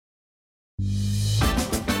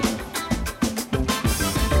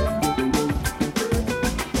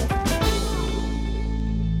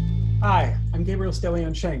Daniel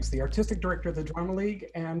Stelian-Shanks, the Artistic Director of the Drama League,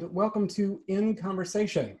 and welcome to In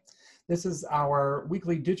Conversation. This is our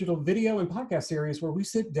weekly digital video and podcast series where we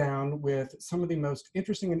sit down with some of the most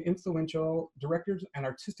interesting and influential directors and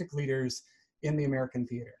artistic leaders in the American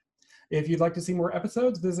theater. If you'd like to see more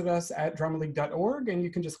episodes, visit us at dramaleague.org, and you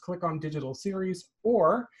can just click on digital series,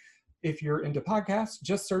 or if you're into podcasts,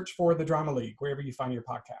 just search for the Drama League wherever you find your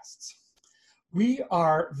podcasts. We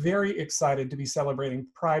are very excited to be celebrating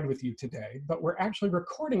Pride with you today, but we're actually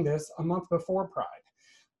recording this a month before Pride.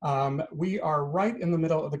 We are right in the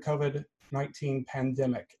middle of the COVID-19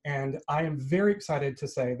 pandemic, and I am very excited to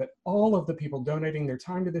say that all of the people donating their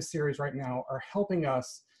time to this series right now are helping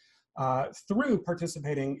us through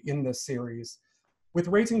participating in this series with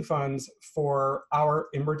raising funds for our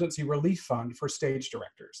emergency relief fund for stage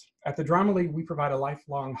directors. At the Drama League, we provide a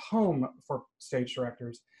lifelong home for stage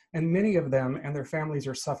directors, and many of them and their families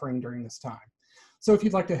are suffering during this time. So if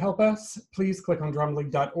you'd like to help us, please click on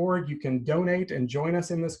dramaleague.org. You can donate and join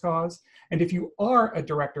us in this cause. And if you are a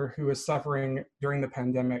director who is suffering during the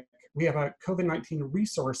pandemic, we have a COVID-19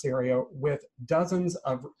 resource area with dozens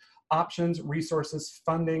of options, resources,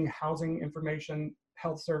 funding, housing information,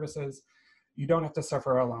 health services. You don't have to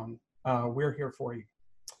suffer alone. We're here for you.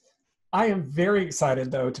 I am very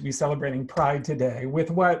excited, though, to be celebrating Pride today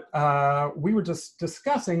with what we were just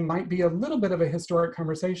discussing might be a little bit of a historic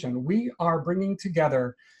conversation. We are bringing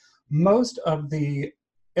together most of the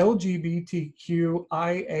LGBTQIA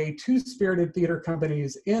two-spirited theater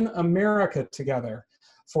companies in America together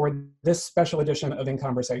for this special edition of In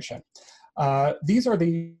Conversation. These are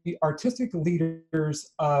the artistic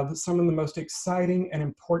leaders of some of the most exciting and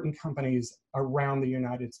important companies around the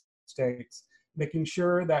United States, making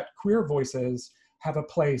sure that queer voices have a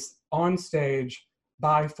place on stage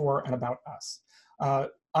by, for, and about us.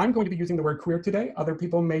 I'm going to be using the word queer today. Other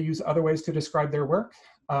people may use other ways to describe their work.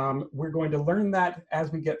 We're going to learn that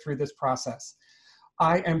as we get through this process.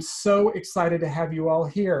 I am so excited to have you all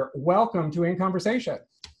here. Welcome to In Conversation.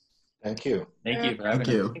 Thank you. Thank you for having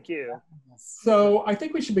us. Thank you. So I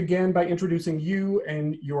think we should begin by introducing you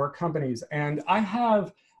and your companies. And I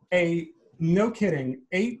have a, no kidding,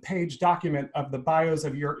 8-page document of the bios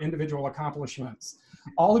of your individual accomplishments.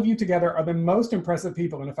 All of you together are the most impressive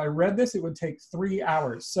people. And if I read this, it would take 3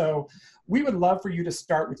 hours. So we would love for you to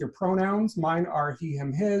start with your pronouns. Mine are he,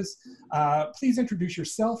 him, his. Please introduce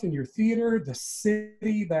yourself and your theater, the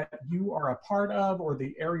city that you are a part of, or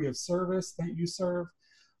the area of service that you serve.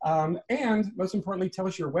 And most importantly, tell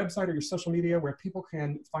us your website or your social media where people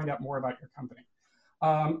can find out more about your company.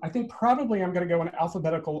 I think probably I'm going to go in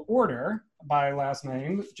alphabetical order by last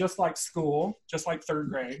name, just like school, just like third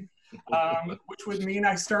grade, which would mean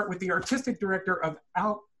I start with the artistic director of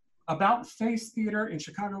About Face Theater in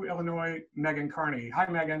Chicago, Illinois, Megan Carney. Hi,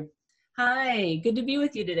 Megan. Hi, good to be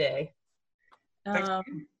with you today. Thanks.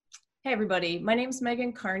 Hey, everybody. My name's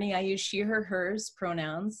Megan Carney. I use she, her, hers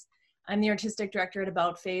pronouns. I'm the artistic director at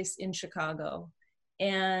About Face in Chicago.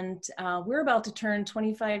 And we're about to turn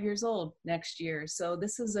 25 years old next year. So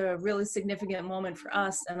this is a really significant moment for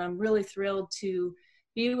us. And I'm really thrilled to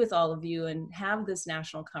be with all of you and have this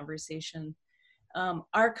national conversation.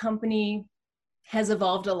 Our company has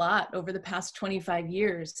evolved a lot over the past 25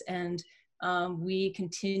 years. And we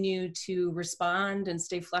continue to respond and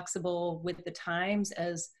stay flexible with the times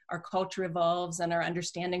as our culture evolves and our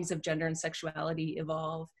understandings of gender and sexuality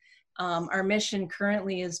evolve. Our mission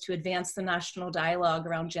currently is to advance the national dialogue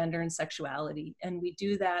around gender and sexuality. And we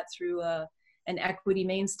do that through an equity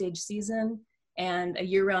main stage season and a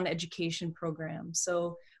year-round education program.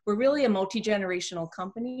 So we're really a multi-generational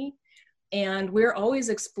company, and we're always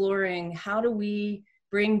exploring how do we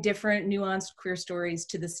bring different nuanced queer stories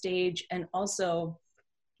to the stage, and also,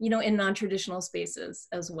 you know, in non-traditional spaces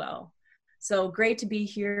as well. So great to be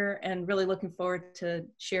here and really looking forward to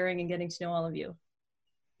sharing and getting to know all of you.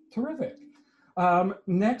 Terrific.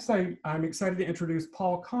 Next, I'm excited to introduce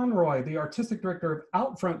Paul Conroy, the artistic director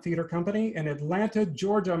of Outfront Theater Company in Atlanta,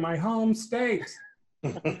 Georgia, my home state.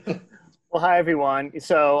 Well, hi, everyone.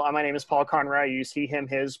 So my name is Paul Conroy. I use he, him,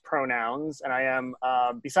 his pronouns. And I am,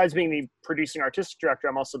 besides being the producing artistic director,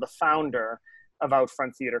 I'm also the founder of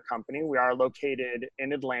Outfront Theater Company. We are located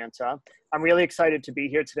in Atlanta. I'm really excited to be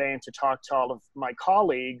here today and to talk to all of my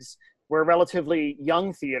colleagues. We're a relatively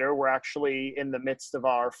young theater. We're actually in the midst of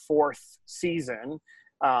our 4th season.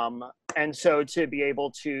 And so to be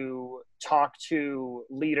able to talk to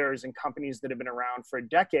leaders and companies that have been around for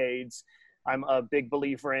decades, I'm a big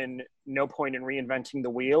believer in no point in reinventing the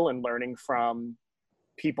wheel and learning from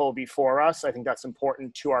people before us. I think that's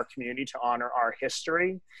important to our community, to honor our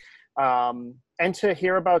history, and to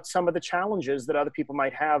hear about some of the challenges that other people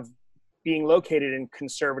might have being located in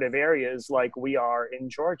conservative areas like we are in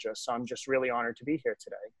Georgia. So I'm just really honored to be here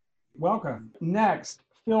today. Welcome. Next,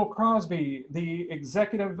 Phil Crosby, the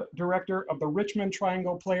Executive Director of the Richmond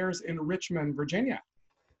Triangle Players in Richmond, Virginia.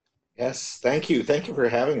 Yes, thank you. Thank you for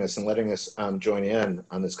having us and letting us join in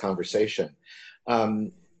on this conversation.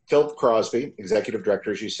 Phil Crosby, Executive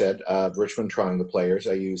Director, as you said, of Richmond Triangle Players.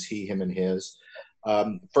 I use he, him, and his.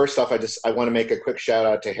 First off, I want to make a quick shout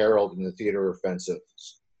out to Harold and the Theater Offensive,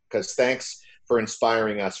 because thanks for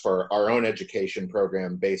inspiring us for our own education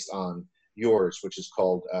program based on yours, which is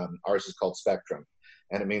called, ours is called Spectrum.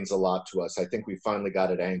 And it means a lot to us. I think we finally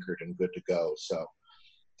got it anchored and good to go. So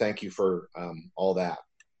thank you for all that.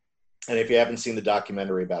 And if you haven't seen the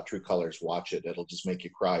documentary about True Colors, watch it. It'll just make you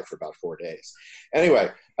cry for about 4 days. Anyway,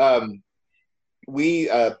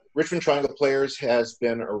 Richmond Triangle Players has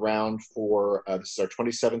been around for, this is our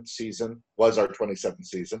 27th season, was our 27th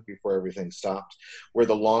season before everything stopped. We're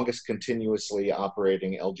the longest continuously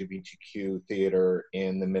operating LGBTQ theater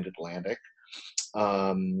in the Mid-Atlantic.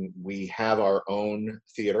 We have our own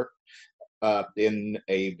theater in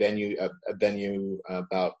a venue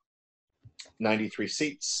about 93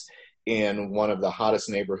 seats in one of the hottest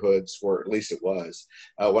neighborhoods, or at least it was,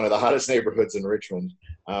 one of the hottest neighborhoods in Richmond.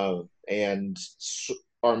 And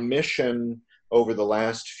our mission over the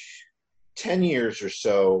last 10 years or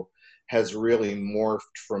so has really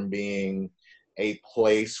morphed from being a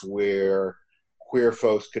place where queer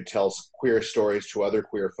folks could tell queer stories to other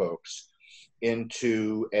queer folks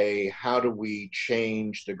into a how do we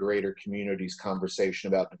change the greater community's conversation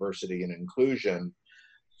about diversity and inclusion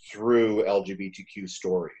through LGBTQ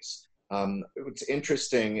stories. What's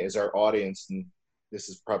interesting is our audience, and this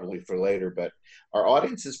is probably for later, but our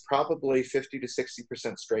audience is probably 50 to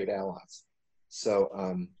 60% straight allies.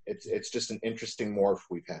 So it's just an interesting morph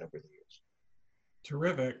we've had over the years.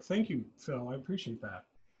 Terrific. Thank you, Phil. I appreciate that.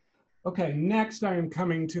 Okay, next I am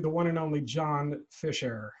coming to the one and only John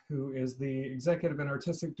Fisher, who is the Executive and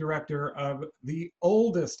Artistic Director of the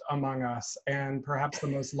oldest among us and perhaps the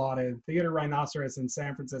most lauded Theater Rhinoceros in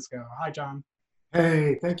San Francisco. Hi, John.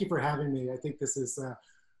 Hey, thank you for having me. I think this is a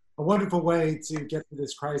wonderful way to get through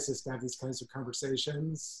this crisis, to have these kinds of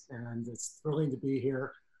conversations, and it's thrilling to be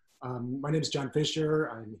here. My name is John Fisher.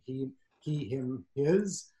 I'm he, him,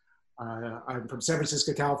 his. I'm from San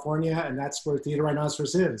Francisco, California, and that's where Theater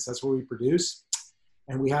Rhinoceros is. That's where we produce.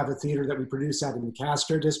 And we have a theater that we produce out in the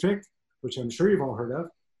Castro district, which I'm sure you've all heard of.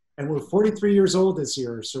 And we're 43 years old this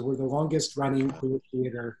year, so we're the longest running queer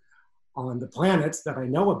theater on the planet that I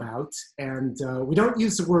know about. And we don't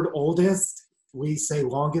use the word oldest, we say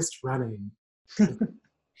longest running.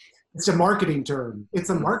 It's a marketing term. It's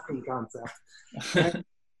a marketing concept.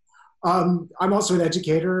 I'm also an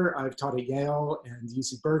educator. I've taught at Yale and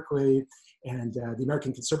UC Berkeley and the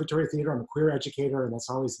American Conservatory Theater. I'm a queer educator, and that's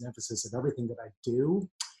always an emphasis of everything that I do.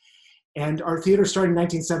 And our theater started in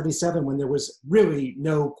 1977 when there was really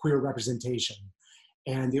no queer representation.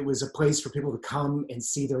 And it was a place for people to come and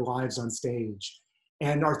see their lives on stage.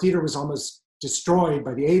 And our theater was almost destroyed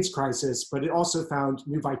by the AIDS crisis, but it also found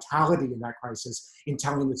new vitality in that crisis in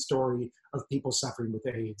telling the story of people suffering with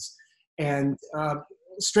AIDS. And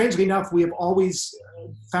strangely enough, we have always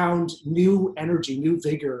found new energy, new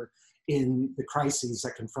vigor in the crises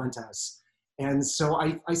that confront us. And so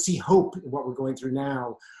I see hope in what we're going through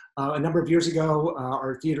now. A number of years ago,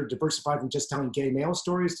 our theater diversified from just telling gay male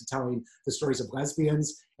stories to telling the stories of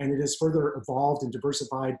lesbians, and it has further evolved and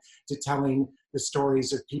diversified to telling the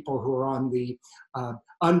stories of people who are on the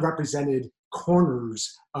unrepresented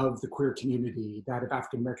corners of the queer community, that of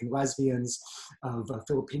African-American lesbians, of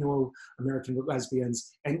Filipino-American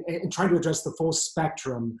lesbians, and trying to address the full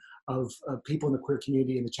spectrum of people in the queer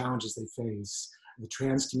community and the challenges they face, the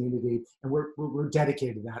trans community, and we're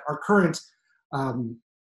dedicated to that. Our current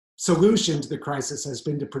solution to the crisis has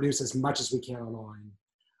been to produce as much as we can online.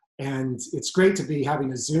 And it's great to be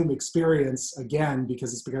having a Zoom experience again,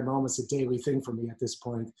 because it's become almost a daily thing for me at this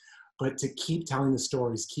point, but to keep telling the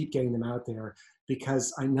stories, keep getting them out there,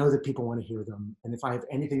 because I know that people want to hear them. And if I have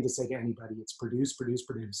anything to say to anybody, it's produce, produce,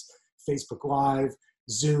 produce. Facebook Live,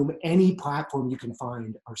 Zoom, any platform you can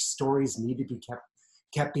find, our stories need to be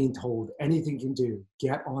kept being told. Anything you can do,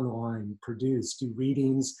 get online, produce, do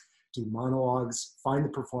readings, do monologues, find the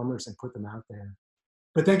performers and put them out there.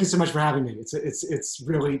 But thank you so much for having me. It's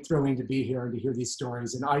really thrilling to be here and to hear these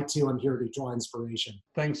stories. And I too am here to draw inspiration.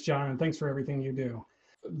 Thanks, John, and thanks for everything you do.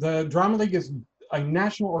 The Drama League is a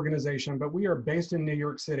national organization, but we are based in New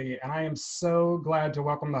York City, and I am so glad to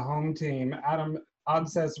welcome the home team, Adam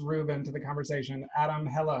Odzes-Rubin, to the conversation. Adam,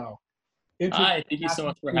 hello. Hi, thank you so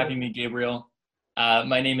much for having me, Gabriel.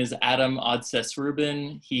 My name is Adam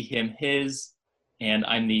Odzes-Rubin, he, him, his. and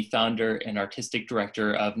I'm the founder and artistic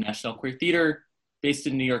director of National Queer Theater, based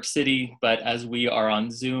in New York City. But as we are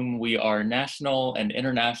on Zoom, we are national and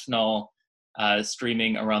international,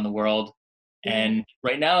 streaming around the world. And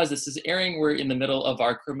right now, as this is airing, we're in the middle of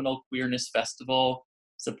our Criminal Queerness Festival,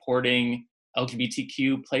 supporting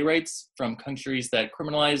LGBTQ playwrights from countries that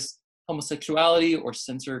criminalize homosexuality or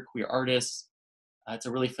censor queer artists. It's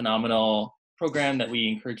a really phenomenal program that we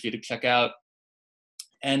encourage you to check out.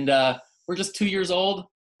 And we're just 2 years old.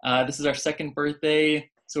 This is our second birthday,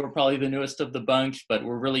 so we're probably the newest of the bunch, but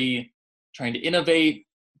we're really trying to innovate,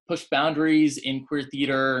 push boundaries in queer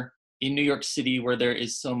theater in New York City, where there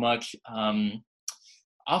is so much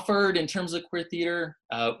offered in terms of queer theater.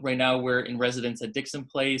 Right now we're in residence at Dixon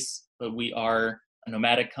Place, but we are a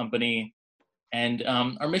nomadic company. And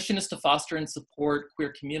our mission is to foster and support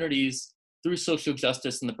queer communities through social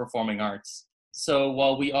justice in the performing arts. So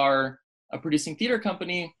while we are a producing theater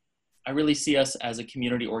company, I really see us as a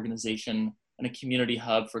community organization and a community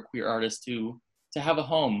hub for queer artists to have a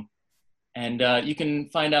home. And you can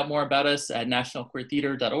find out more about us at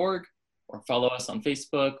nationalqueertheater.org, or follow us on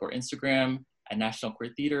Facebook or Instagram at National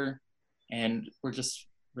Queer Theater. And we're just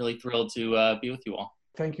really thrilled to be with you all.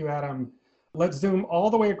 Thank you, Adam. Let's zoom all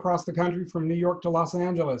the way across the country from New York to Los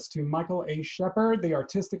Angeles to Michael A. Shepard, the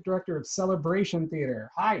Artistic Director of Celebration Theater.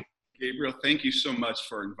 Hi. Gabriel, thank you so much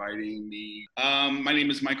for inviting me. My name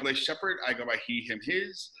is Michael A. Shepard. I go by he, him,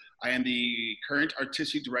 his. I am the current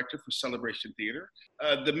Artistic Director for Celebration Theater.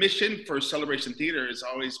 The mission for Celebration Theater has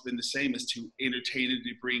always been the same, is to entertain and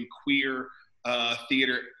to bring queer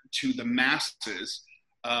theater to the masses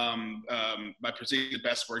by presenting the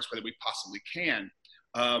best works that we possibly can.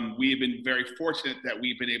 We have been very fortunate that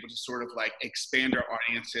we've been able to sort of like expand our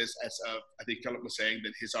audiences, as I think Philip was saying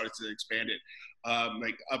that his audience has expanded.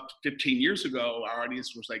 Like up 15 years ago, our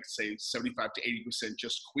audience was like, say, 75 to 80%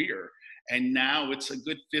 just queer. And now it's a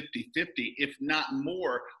good 50-50, if not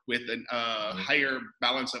more, with a higher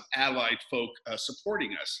balance of allied folk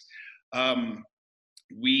supporting us.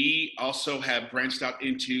 We also have branched out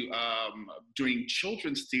into doing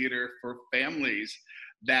children's theater for families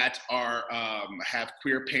that are have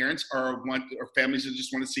queer parents or families that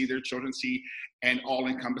just want to see their children see an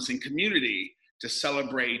all-encompassing community to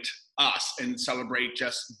celebrate us and celebrate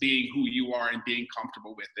just being who you are and being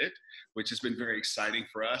comfortable with it, which has been very exciting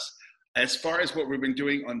for us. As far as what we've been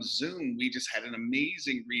doing on Zoom, we just had an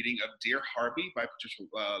amazing reading of Dear Harvey by Patricia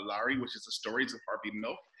Lowry, which is the stories of Harvey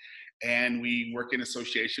Milk. And we work in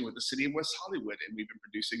association with the city of West Hollywood, and we've been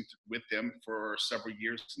producing with them for several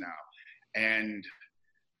years now. And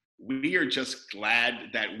we are just glad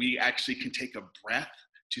that we actually can take a breath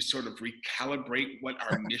to sort of recalibrate what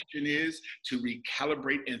our mission is, to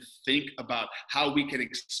recalibrate and think about how we can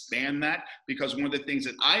expand that. Because one of the things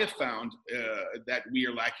that I have found that we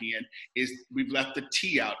are lacking in is we've left the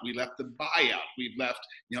T out, we left the bi out, we've left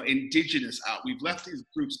indigenous out, we've left these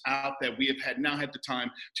groups out that we have now had the time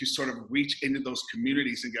to sort of reach into those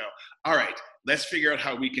communities and go, all right, let's figure out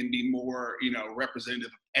how we can be more representative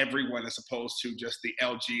of everyone as opposed to just the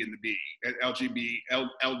LG and the B,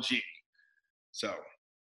 LG. So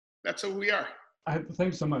that's who we are.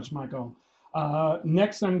 Thanks so much, Michael.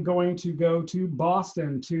 Next, I'm going to go to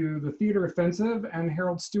Boston, to the Theater Offensive, and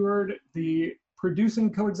Harold Stewart, the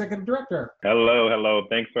producing co-executive director. Hello.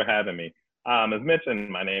 Thanks for having me. As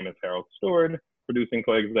mentioned, my name is Harold Stewart, producing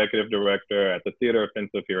co-executive director at the Theater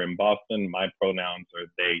Offensive here in Boston. My pronouns are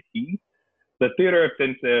they, he. The Theater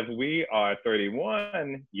Offensive, we are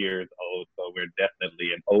 31 years old, so we're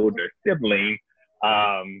definitely an older sibling.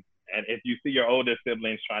 And if you see your older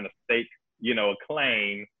siblings trying to stake, a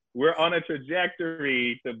claim, we're on a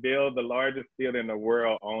trajectory to build the largest theater in the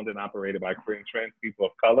world owned and operated by queer and trans people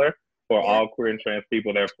of color for all queer and trans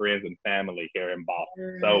people, their friends and family here in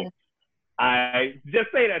Boston. So I just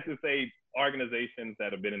say that to say organizations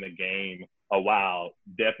that have been in the game a while,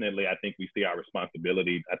 definitely I think we see our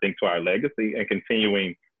responsibility, to our legacy and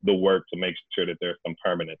continuing the work to make sure that there's some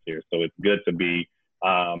permanence here. So it's good to be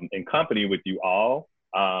in company with you all.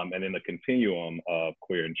 And in the continuum of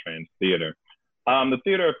queer and trans theater. The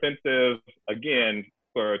Theater Offensive, again,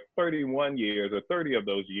 for 31 years, or 30 of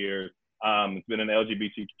those years, it's been an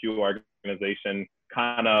LGBTQ organization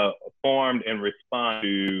kind of formed in response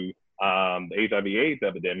to the HIV/AIDS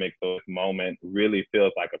epidemic. So this moment really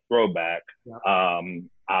feels like a throwback. Yeah.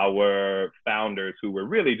 Our founders, who were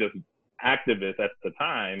really just activists at the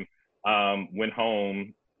time, went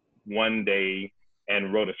home one day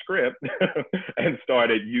and wrote a script and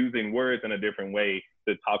started using words in a different way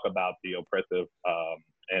to talk about the oppressive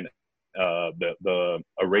and the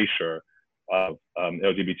erasure of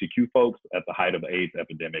LGBTQ folks at the height of the AIDS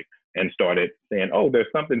epidemic and started saying, oh,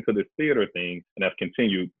 there's something to this theater thing, and that's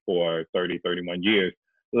continued for 30, 31 years.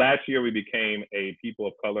 Last year, we became a people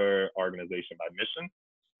of color organization by mission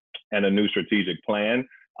and a new strategic plan.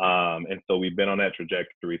 And so we've been on that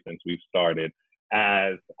trajectory since we've started.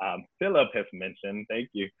 As Philip has mentioned, thank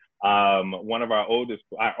you, one of our oldest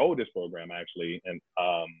program actually, and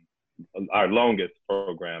our longest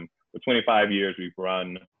program, for 25 years, we've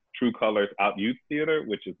run True Colors Out Youth Theater,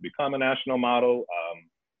 which has become a national model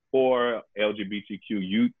for LGBTQ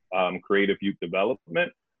youth, creative youth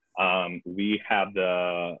development. We have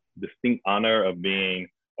the distinct honor of being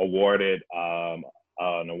awarded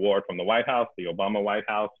an award from the White House, the Obama White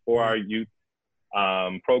House, for our youth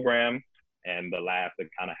program, and the last that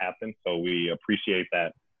kind of happened, so we appreciate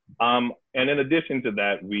that. And in addition to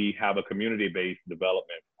that, we have a community-based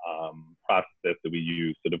development process that we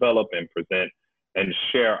use to develop and present and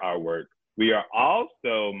share our work. We are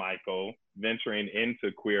also, Michael, venturing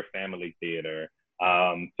into queer family theater.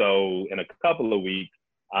 So in a couple of weeks,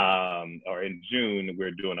 or in June,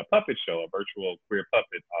 we're doing a puppet show, a virtual queer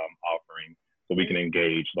puppet offering, so we can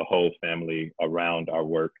engage the whole family around our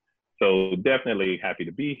work. So definitely happy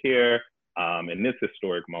to be here in this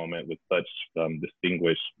historic moment with such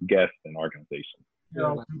distinguished guests and organizations.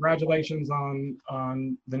 Harold, congratulations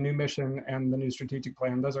on the new mission and the new strategic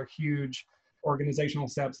plan. Those are huge organizational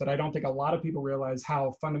steps that I don't think a lot of people realize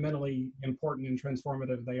how fundamentally important and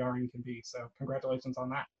transformative they are and can be. So congratulations on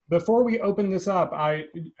that. Before we open this up,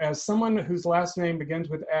 as someone whose last name begins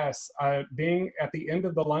with S, being at the end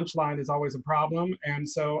of the lunch line is always a problem. And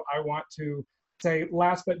so I want to say,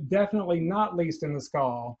 last but definitely not least in the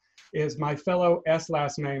call, is my fellow S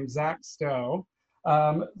last name, Zach Stowe.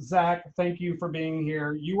 Zach, thank you for being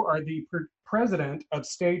here. You are the president of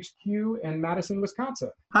Stage Q in Madison,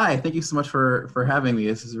 Wisconsin. Hi, thank you so much for having me.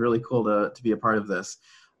 This is really cool to be a part of this.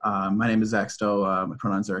 My name is Zach Stowe. My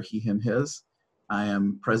pronouns are he, him, his. I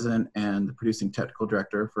am president and producing technical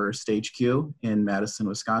director for Stage Q in Madison,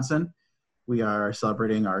 Wisconsin. We are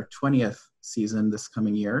celebrating our 20th season this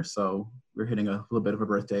coming year, so we're hitting a little bit of a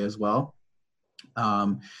birthday as well.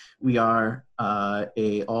 We are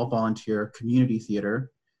a all-volunteer community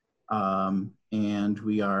theater, and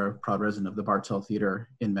we are a proud resident of the Bartell Theater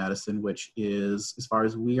in Madison, which is, as far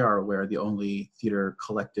as we are aware, the only theater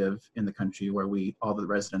collective in the country where all the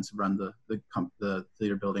residents run the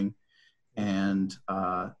theater building. And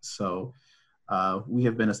so we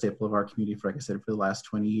have been a staple of our community for, like I said, for the last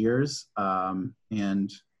 20 years,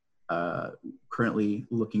 and currently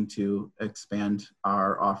looking to expand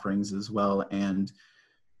our offerings as well and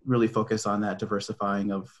really focus on that diversifying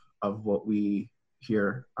of what we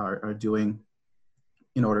here are doing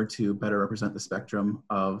in order to better represent the spectrum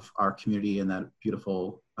of our community and that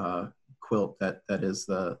beautiful quilt that is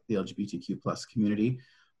the LGBTQ plus community.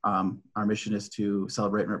 Our mission is to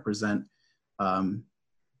celebrate and represent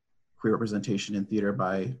queer representation in theater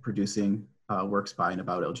by producing works by and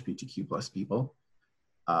about LGBTQ plus people.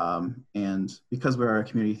 And because we're a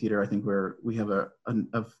community theater, I think we have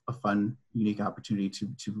a fun, unique opportunity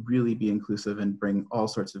to really be inclusive and bring all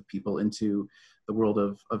sorts of people into the world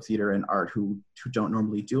of theater and art who don't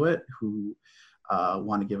normally do it, who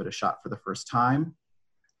want to give it a shot for the first time,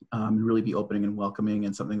 and really be opening and welcoming.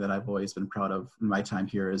 And something that I've always been proud of in my time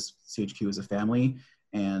here is Stage Q as a family.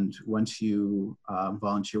 And once you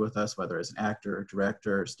volunteer with us, whether as an actor,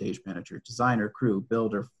 director, stage manager, designer, crew,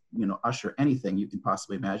 builder, usher, anything you can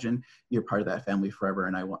possibly imagine, you're part of that family forever.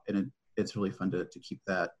 And it's really fun to keep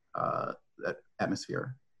that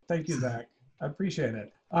atmosphere. Thank you, Zach. I appreciate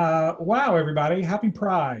it. Wow, everybody, happy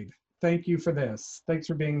Pride. Thank you for this. Thanks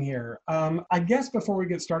for being here. I guess before we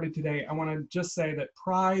get started today, I want to just say that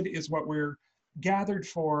Pride is what we're gathered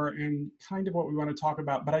for and kind of what we want to talk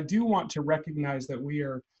about, but I do want to recognize that we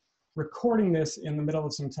are recording this in the middle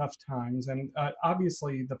of some tough times, and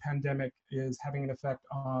obviously the pandemic is having an effect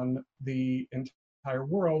on the entire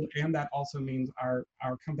world, and that also means our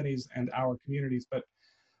companies and our communities. But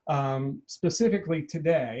specifically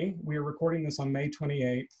today, we are recording this on May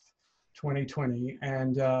 28th, 2020,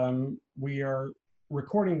 and we are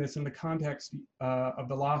recording this in the context of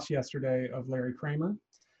the loss yesterday of Larry Kramer,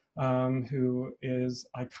 who is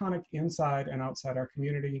iconic inside and outside our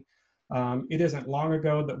community. It isn't long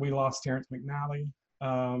ago that we lost Terrence McNally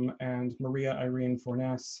and Maria Irene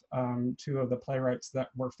Forness, two of the playwrights that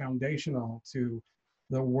were foundational to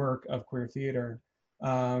the work of queer theater.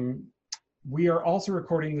 We are also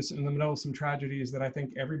recording this in the middle of some tragedies that I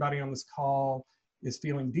think everybody on this call is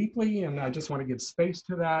feeling deeply, and I just want to give space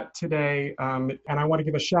to that today. And I want to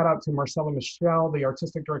give a shout out to Marcella Michelle, the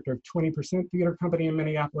artistic director of 20% Theater Company in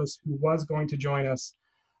Minneapolis, who was going to join us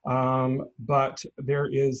But there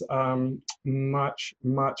is much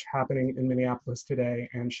happening in Minneapolis today,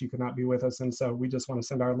 and she could not be with us. And so we just want to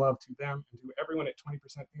send our love to them and to everyone at 20%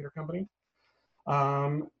 Theater Company.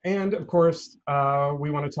 And of course, we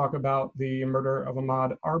want to talk about the murder of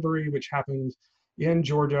Ahmaud Arbery, which happened in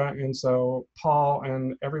Georgia. And so Paul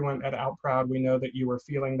and everyone at OutProud, we know that you were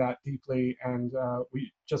feeling that deeply, and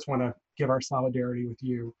we just want to give our solidarity with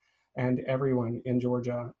you and everyone in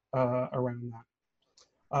Georgia around that.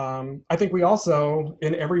 I think we also,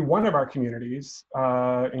 in every one of our communities,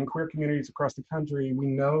 in queer communities across the country, we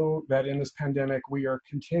know that in this pandemic, we are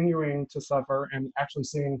continuing to suffer and actually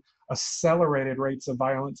seeing accelerated rates of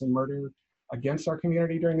violence and murder against our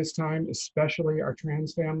community during this time, especially our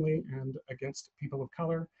trans family and against people of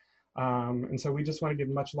color. And so we just want to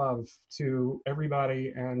give much love to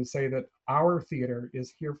everybody and say that our theater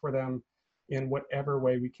is here for them in whatever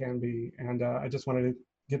way we can be. And I just wanted to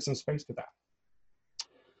give some space to that.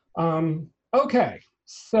 Okay,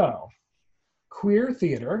 so queer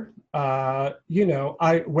theater, you know,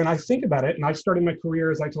 when I think about it, and I started my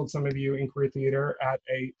career, as I told some of you, in queer theater at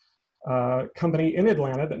a company in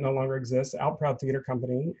Atlanta that no longer exists, OutProud Theater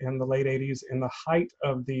Company, in the late 80s, in the height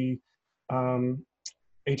of the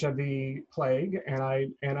HIV plague, and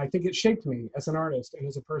I think it shaped me as an artist and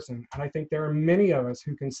as a person. And I think there are many of us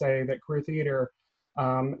who can say that queer theater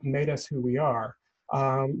made us who we are.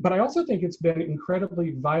 But I also think it's been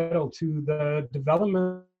incredibly vital to the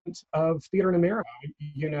development of theater in America.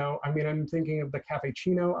 You know, I mean, I'm thinking of the Cafe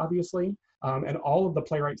Chino, obviously, and all of the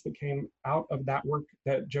playwrights that came out of that work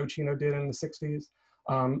that Joe Chino did in the 60s.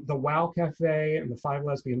 The Wow Cafe and the Five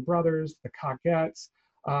Lesbian Brothers, the Cockettes.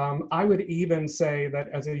 I would even say that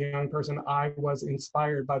as a young person, I was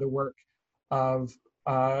inspired by the work of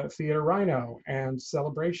Theater Rhino and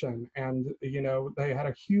Celebration, and you know, they had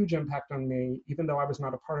a huge impact on me, even though I was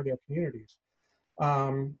not a part of their communities.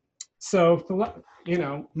 So you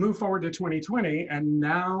know, move forward to 2020, and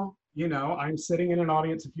now, you know, I'm sitting in an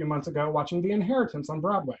audience a few months ago watching The Inheritance on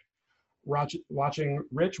Broadway, watching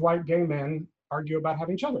rich white gay men argue about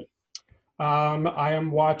having children. I am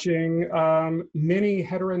watching many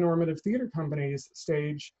heteronormative theater companies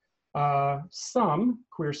stage some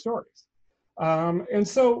queer stories. And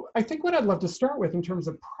so I think what I'd love to start with in terms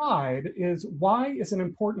of pride is, why is it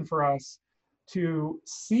important for us to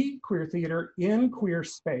see queer theater in queer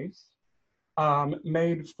space,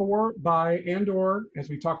 made for, by, and/or, as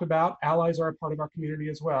we talked about, allies are a part of our community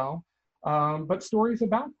as well, but stories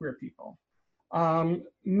about queer people.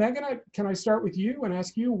 Megan, can I start with you and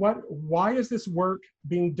ask you, why is this work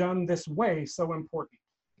being done this way so important?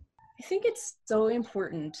 I think it's so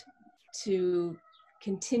important to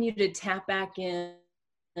continue to tap back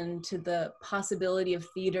into the possibility of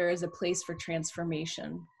theater as a place for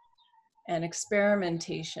transformation and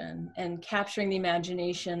experimentation and capturing the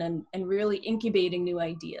imagination and really incubating new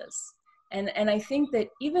ideas. And I think that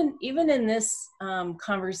even in this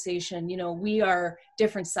conversation, you know, we are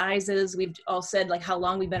different sizes. We've all said like how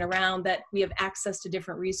long we've been around, that we have access to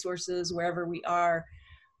different resources wherever we are.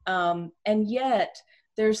 And yet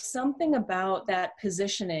there's something about that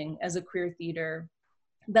positioning as a queer theater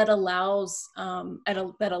that allows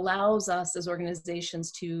us as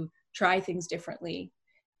organizations to try things differently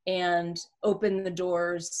and open the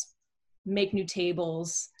doors, make new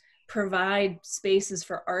tables, provide spaces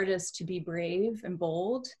for artists to be brave and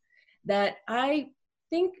bold, that I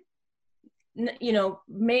think, you know,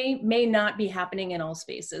 may not be happening in all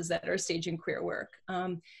spaces that are staging queer work.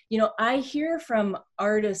 You know, I hear from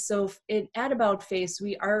artists, so at About Face,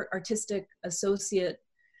 our artistic associate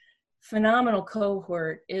phenomenal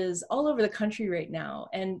cohort is all over the country right now.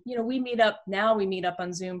 And, you know, we meet up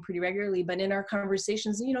on Zoom pretty regularly, but in our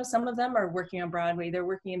conversations, you know, some of them are working on Broadway, they're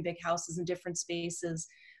working in big houses in different spaces.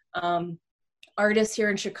 Artists here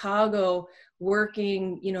in Chicago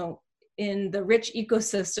working, you know, in the rich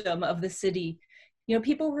ecosystem of the city. You know,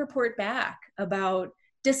 people report back about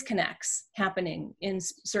disconnects happening in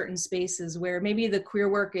certain spaces where maybe the queer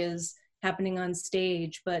work is happening on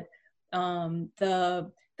stage, but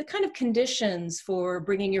the kind of conditions for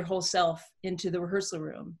bringing your whole self into the rehearsal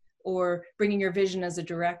room or bringing your vision as a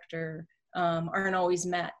director aren't always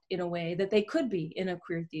met in a way that they could be in a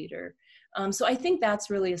queer theater. So I think that's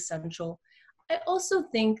really essential. I also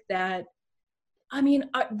think that, I mean,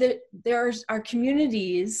 there's our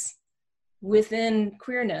communities within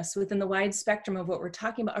queerness, within the wide spectrum of what we're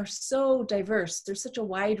talking about, are so diverse. There's such a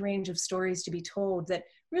wide range of stories to be told that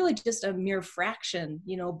really just a mere fraction,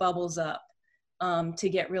 you know, bubbles up to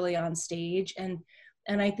get really on stage. And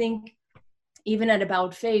I think even at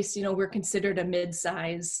About Face, you know, we're considered a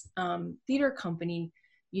mid-size theater company.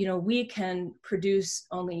 you know, we can produce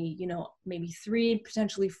only, you know, maybe 3,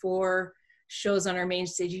 potentially 4 shows on our main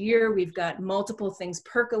stage a year. We've got multiple things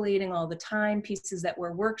percolating all the time, pieces that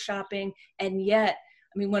we're workshopping. And yet,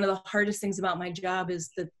 I mean, one of the hardest things about my job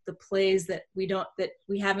is the plays that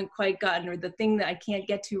we haven't quite gotten, or the thing that I can't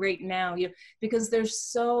get to right now, you know, because there's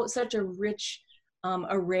such a rich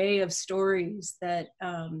array of stories that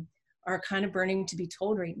are kind of burning to be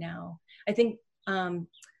told right now. I think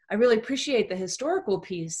I really appreciate the historical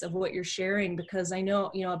piece of what you're sharing, because I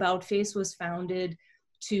know, you know, About Face was founded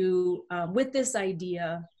to with this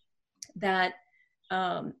idea that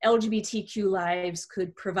LGBTQ lives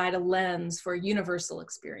could provide a lens for a universal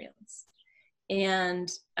experience. And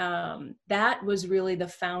that was really the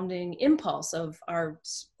founding impulse of our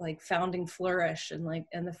founding flourish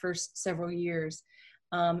and the first several years.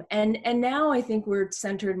 And now I think we're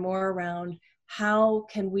centered more around how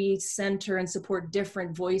can we center and support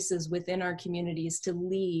different voices within our communities to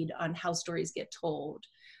lead on how stories get told,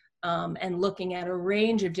 and looking at a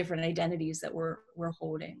range of different identities that we're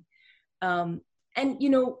holding. And, you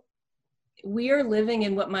know, we are living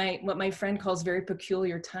in what my friend calls very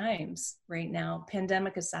peculiar times right now,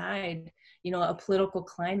 pandemic aside, you know, a political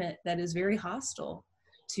climate that is very hostile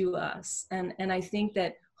to us. And I think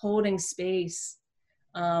that holding space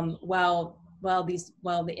while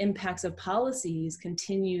the impacts of policies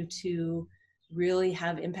continue to really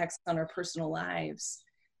have impacts on our personal lives,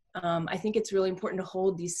 I think it's really important to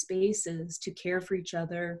hold these spaces, to care for each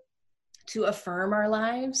other, to affirm our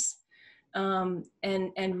lives,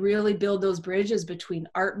 and really build those bridges between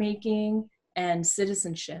art making and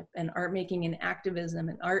citizenship, and art making and activism,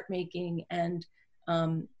 and art making and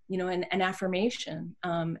you know, and affirmation.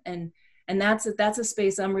 And that's a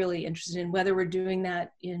space I'm really interested in, whether we're doing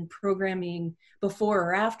that in programming before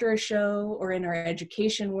or after a show, or in our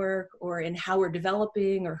education work, or in how we're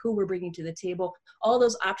developing, or who we're bringing to the table. All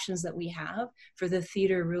those options that we have for the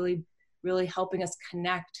theater really helping us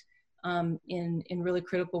connect in really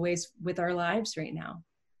critical ways with our lives right now.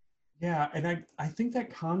 Yeah, and I think that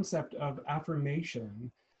concept of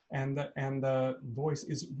affirmation and the voice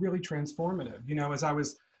is really transformative. You know, as I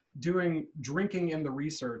was drinking in the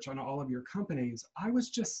research on all of your companies, I was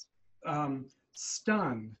just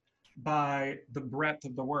stunned by the breadth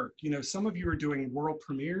of the work. You know, some of you are doing world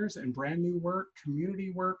premieres and brand new work,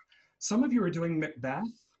 community work. Some of you are doing Macbeth.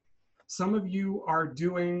 Some of you are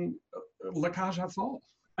doing La Cage aux Folles,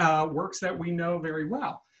 works that we know very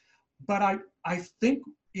well. But I think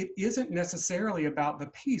it isn't necessarily about the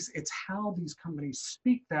piece, it's how these companies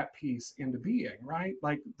speak that piece into being, right?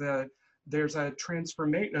 Like there's a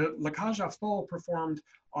transformation. La Cage aux Folles performed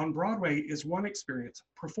on Broadway is one experience.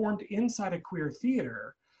 Performed inside a queer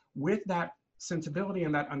theater with that sensibility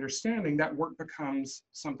and that understanding, that work becomes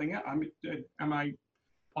something else. Am I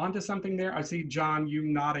onto something there? I see John, you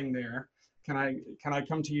nodding there. Can I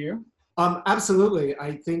come to you? Absolutely.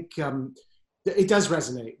 I think it does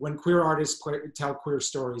resonate. When queer artists tell queer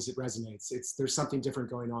stories, it resonates. There's something different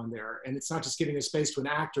going on there. And it's not just giving a space to an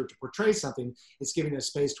actor to portray something, it's giving a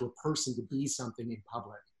space to a person to be something in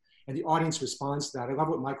public. And the audience responds to that. I love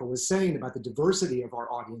what Michael was saying about the diversity of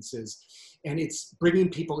our audiences. And it's bringing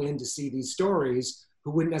people in to see these stories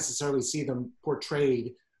who wouldn't necessarily see them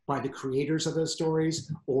portrayed by the creators of those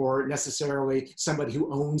stories, or necessarily somebody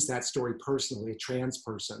who owns that story personally, a trans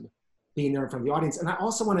person, being there from the audience. And I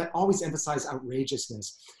also want to always emphasize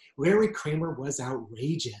outrageousness. Larry Kramer was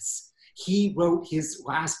outrageous. He wrote, his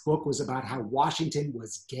last book was about how Washington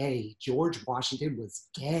was gay. George Washington was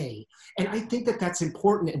gay. And I think that that's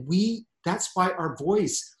important. And that's why our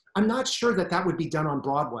voice, I'm not sure that that would be done on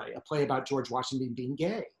Broadway, a play about George Washington being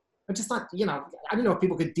gay. I'm just not, you know, I don't know if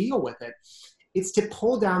people could deal with it. It's to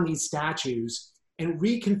pull down these statues and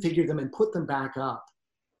reconfigure them and put them back up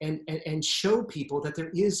and show people that there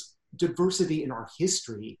is diversity in our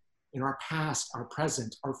history, in our past, our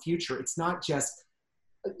present, our future. It's not just,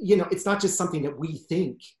 you know, it's not just something that we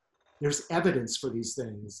think. There's evidence for these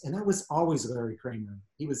things. And that was always Larry Kramer.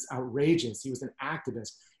 He was outrageous. He was an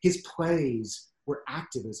activist. His plays were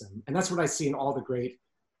activism. And that's what I see in all the great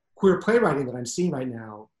queer playwriting that I'm seeing right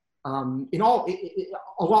now.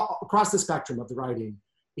 Across the spectrum of the writing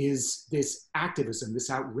is this activism,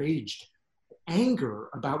 this outraged anger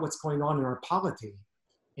about what's going on in our polity,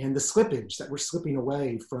 and the slippage that we're slipping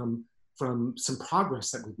away from some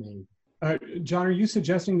progress that we've made. John, are you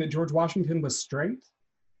suggesting that George Washington was straight?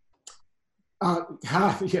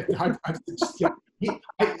 Yeah,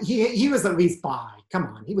 he was at least bi. Come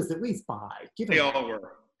on, he was at least bi. They all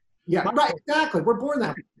were. Yeah, right, exactly. We're born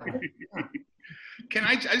that way.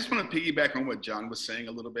 I just want to piggyback on what John was saying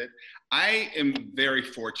a little bit. I am very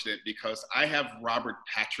fortunate because I have Robert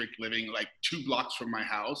Patrick living like 2 blocks from my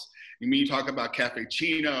house. And when you talk about Cafe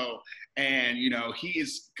Chino, and he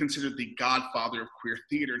is considered the godfather of queer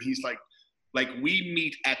theater, and he's like we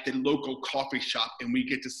meet at the local coffee shop and we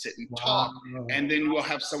get to sit and talk. And then we'll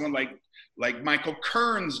have someone like Michael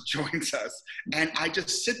Kearns joins us, and I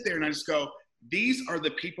just sit there and I just go, these are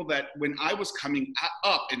the people that when I was coming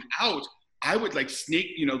up and out, I would like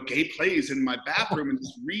sneak, gay plays in my bathroom and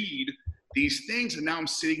just read these things. And now I'm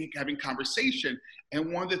sitting having conversation.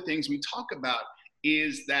 And one of the things we talk about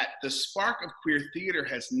is that the spark of queer theater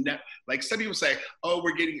has never, like some people say, oh,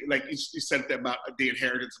 we're getting, like you said that about The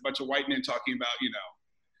Inheritance, a bunch of white men talking about,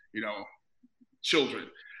 children.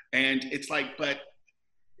 And it's like, but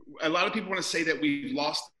a lot of people want to say that we've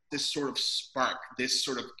lost this sort of spark, this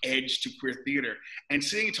sort of edge to queer theater. And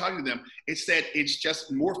sitting and talking to them, it's that it's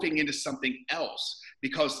just morphing into something else.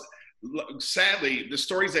 Because sadly, the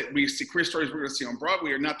stories that we see, queer stories we're going to see on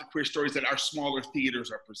Broadway, are not the queer stories that our smaller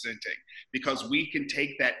theaters are presenting. Because we can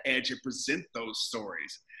take that edge and present those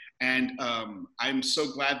stories. And I'm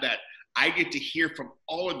so glad that I get to hear from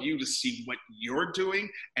all of you to see what you're doing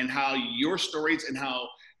and how your stories and how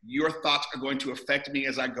your thoughts are going to affect me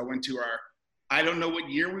as I go into our, I don't know what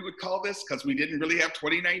year we would call this because we didn't really have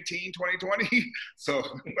 2019, 2020. So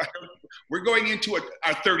we're going into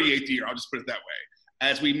our 38th year, I'll just put it that way,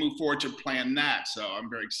 as we move forward to plan that. So I'm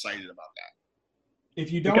very excited about that.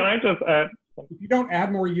 If you don't, Can I just add? If you don't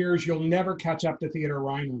add more years, you'll never catch up to Theater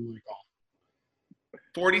Rhino, Michael.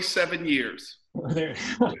 47 years. I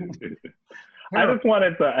just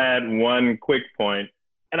wanted to add one quick point.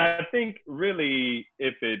 And I think really,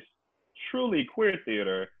 if it's truly queer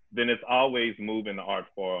theater, then it's always moving the art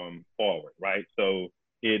form forward, right? So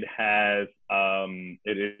it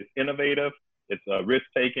is innovative, it's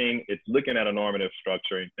risk-taking, it's looking at a normative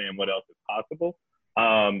structure and saying what else is possible.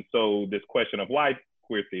 So this question of why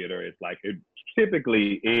queer theater is like, it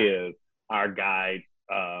typically is our guide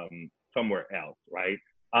somewhere else, right?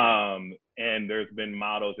 And there's been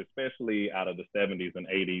models, especially out of the 70s and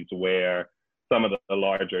 80s, where some of the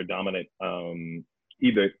larger dominant,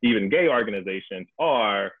 even gay organizations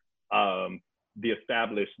or the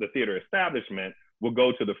theater establishment will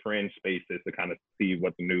go to the fringe spaces to kind of see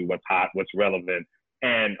what's new, what's hot, what's relevant.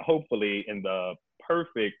 And hopefully in the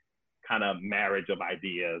perfect kind of marriage of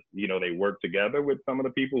ideas, they work together with some of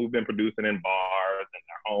the people who've been producing in bars and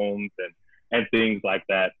their homes and things like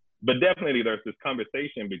that. But definitely there's this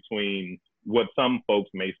conversation between what some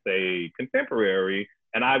folks may say contemporary,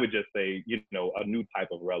 and I would just say, a new type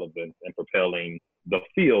of relevance and propelling the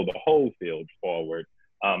whole field forward.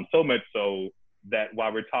 So much so that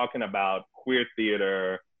while we're talking about queer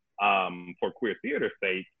theater for queer theater's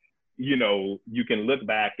sake, you can look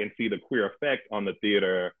back and see the queer effect on the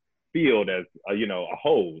theater field as, a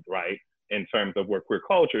whole, right? In terms of where queer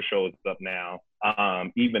culture shows up now,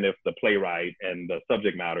 even if the playwright and the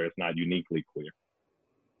subject matter is not uniquely queer.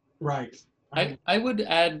 Right. I would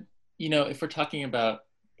add, if we're talking about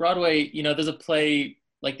Broadway, there's a play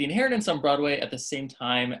like The Inheritance on Broadway at the same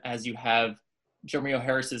time as you have Jeremy O.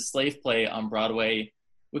 Harris's Slave Play on Broadway,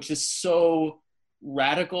 which is so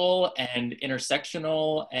radical and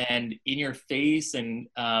intersectional and in your face and,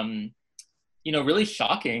 really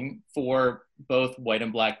shocking for both white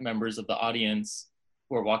and Black members of the audience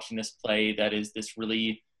who are watching this play that is this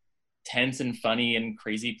really tense and funny and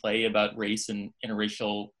crazy play about race and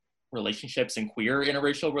interracial relationships and queer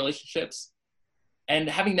interracial relationships. And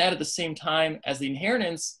having that at the same time as The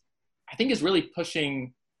Inheritance, I think is really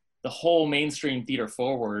pushing the whole mainstream theater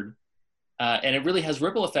forward. And it really has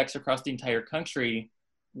ripple effects across the entire country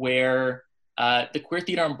where the queer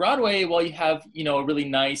theater on Broadway, while you have, a really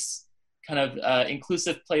nice kind of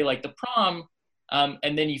inclusive play like The Prom,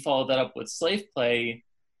 and then you follow that up with Slave Play,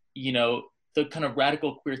 the kind of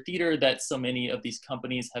radical queer theater that so many of these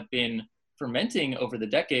companies have been fermenting over the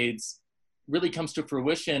decades really comes to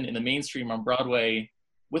fruition in the mainstream on Broadway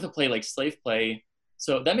with a play like Slave Play.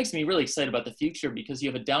 So that makes me really excited about the future because you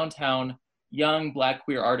have a downtown young Black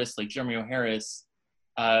queer artist like Jeremy O. Harris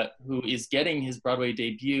who is getting his Broadway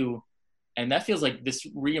debut. And that feels like this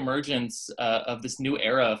reemergence of this new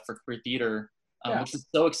era for queer theater, which is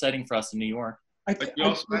so exciting for us in New York.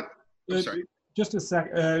 Just a sec.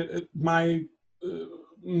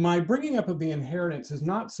 My bringing up of The Inheritance is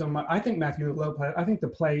not so much, I think Matthew Lopez, I think the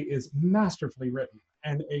play is masterfully written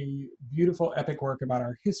and a beautiful epic work about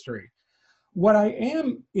our history. What I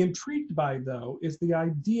am intrigued by, though, is the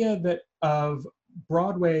idea of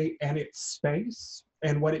Broadway and its space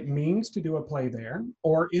and what it means to do a play there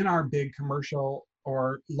or in our big commercial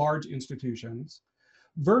or large institutions,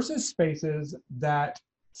 versus spaces that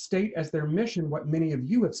state as their mission what many of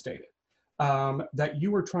you have stated, that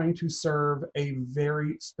you are trying to serve a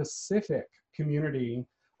very specific community.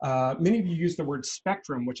 Many of you used the word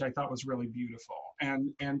spectrum, which I thought was really beautiful,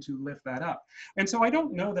 and to lift that up. And so I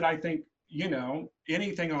don't know that I think, you know,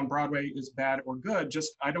 anything on Broadway is bad or good.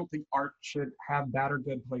 Just, I don't think art should have bad or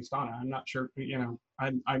good placed on it. I'm not sure, you know,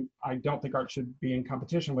 I don't think art should be in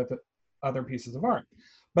competition with other pieces of art.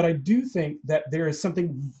 But I do think that there is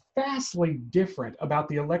something vastly different about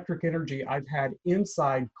the electric energy I've had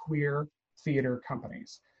inside queer theater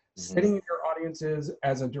companies. Sitting in your audiences,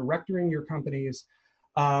 as a director in your companies,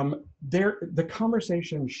 the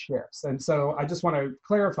conversation shifts. And so I just want to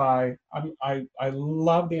clarify, I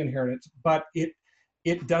love The Inheritance, but it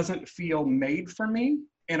doesn't feel made for me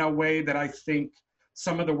in a way that I think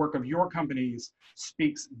some of the work of your companies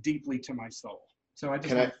speaks deeply to my soul. So I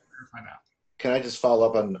just want to clarify that. Can I just follow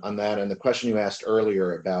up on that? And the question you asked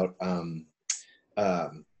earlier about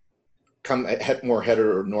more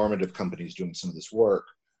heteronormative companies doing some of this work.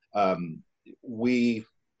 We, a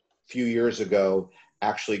few years ago,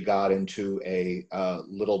 actually got into a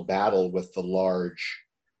little battle with the large,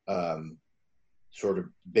 sort of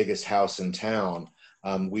biggest house in town.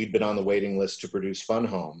 We'd been on the waiting list to produce Fun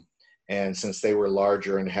Home. And since they were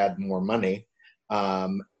larger and had more money,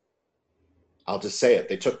 I'll just say it,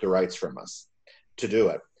 they took the rights from us to do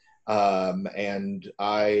it. And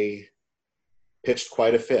I pitched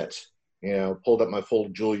quite a fit, you know, pulled up my full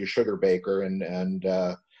Julia Sugarbaker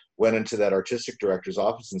and went into that artistic director's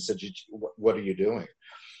office and said, what are you doing?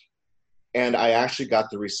 And I actually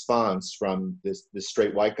got the response from this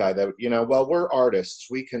straight white guy that, you know, well, we're artists.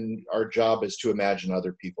 Our job is to imagine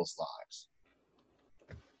other people's lives.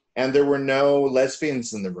 And there were no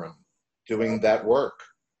lesbians in the room doing that work.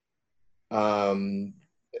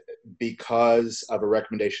 Because of a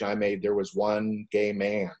recommendation I made, there was one gay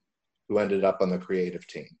man who ended up on the creative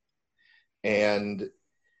team. And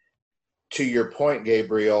to your point,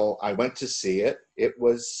 Gabriel, I went to see it. It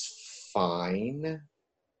was fine,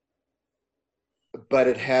 but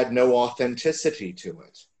it had no authenticity to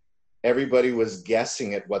it. Everybody was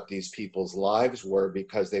guessing at what these people's lives were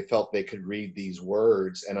because they felt they could read these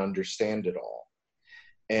words and understand it all.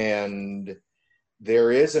 And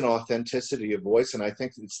there is an authenticity of voice, and I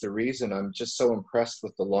think it's the reason I'm just so impressed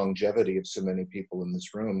with the longevity of so many people in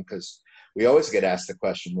this room, because we always get asked the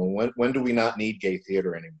question, well, when do we not need gay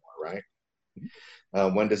theater anymore, right?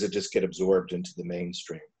 When does it just get absorbed into the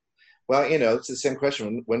mainstream? Well, you know, it's the same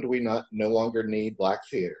question. When do we no longer need Black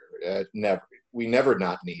theater? Never. We never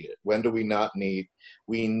not need it. When do we not need?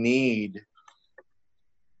 We need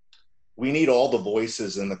all the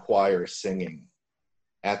voices in the choir singing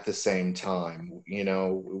at the same time. You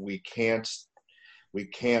know, we can't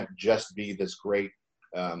just be this great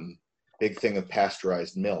big thing of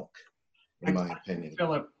pasteurized milk, in my opinion.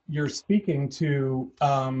 Philip, you're speaking to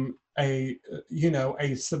a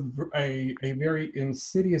very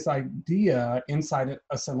insidious idea inside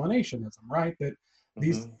assimilationism, right? That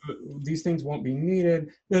these things won't be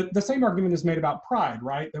needed. The same argument is made about pride,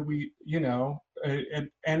 right? That we, you know, and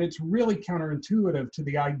it's really counterintuitive to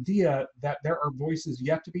the idea that there are voices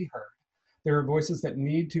yet to be heard. There are voices that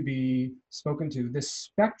need to be spoken to. This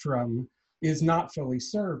spectrum is not fully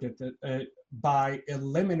served by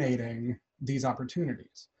eliminating these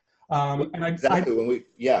opportunities. Exactly. When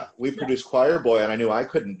we produced Choir Boy, and I knew I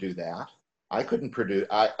couldn't do that. I couldn't produce.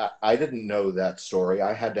 I didn't know that story.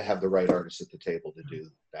 I had to have the right artist at the table to do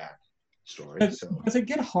that story. Does it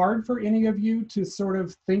get hard for any of you to sort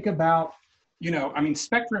of think about, you know, I mean,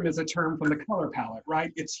 spectrum is a term from the color palette,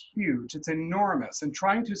 right? It's huge. It's enormous, and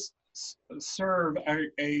trying to serve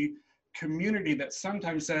a community that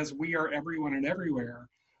sometimes says we are everyone and everywhere.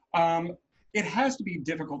 It has to be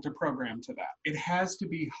difficult to program to that. It has to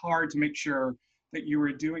be hard to make sure that you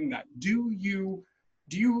are doing that. Do you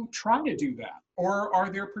try to do that? Or are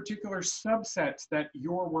there particular subsets that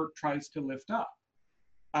your work tries to lift up?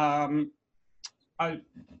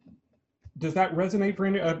 Does that resonate for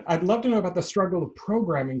any? I'd love to know about the struggle of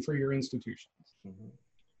programming for your institutions.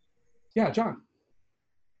 Yeah, John.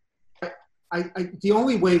 The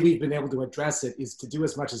only way we've been able to address it is to do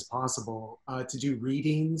as much as possible, to do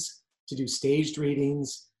readings, to do staged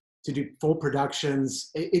readings, to do full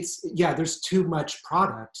productions. There's too much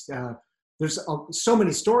product. There's so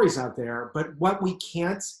many stories out there, but what we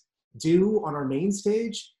can't do on our main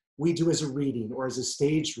stage, we do as a reading or as a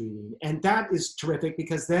staged reading. And that is terrific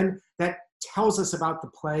because then that tells us about the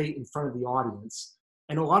play in front of the audience.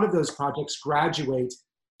 And a lot of those projects graduate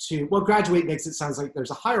makes it sound like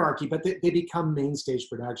there's a hierarchy, but they become main stage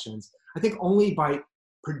productions. I think only by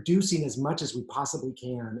producing as much as we possibly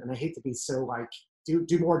can, and I hate to be so like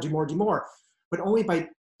do more, do more, do more. But only by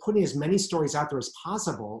putting as many stories out there as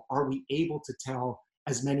possible are we able to tell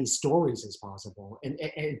as many stories as possible and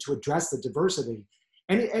to address the diversity.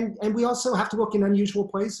 And we also have to look in unusual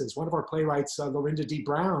places. One of our playwrights, Lorinda D.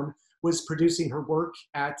 Brown, was producing her work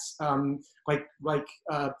at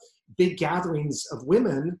big gatherings of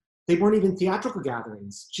women. They weren't even theatrical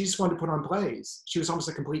gatherings. She just wanted to put on plays. She was almost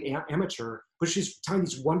a complete amateur, but she's telling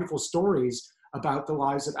these wonderful stories about the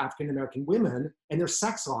lives of African-American women and their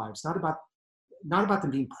sex lives, not about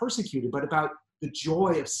them being persecuted, but about the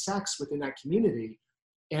joy of sex within that community.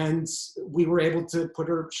 And we were able to put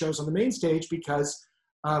her shows on the main stage because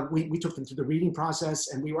we took them through the reading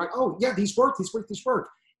process, and we were like, oh yeah, these work.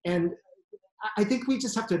 And I think we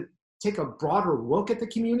just have to take a broader look at the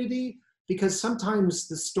community, because sometimes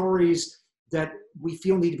the stories that we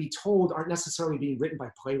feel need to be told aren't necessarily being written by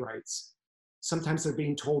playwrights. Sometimes they're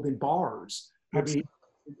being told in bars.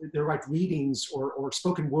 They're like readings or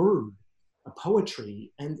spoken word,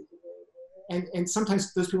 poetry. And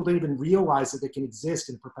sometimes those people don't even realize that they can exist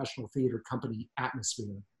in a professional theater company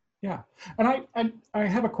atmosphere. Yeah, and I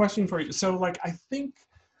have a question for you. So like, I think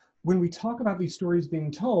when we talk about these stories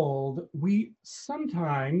being told, we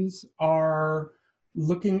sometimes are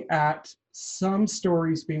looking at some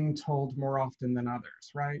stories being told more often than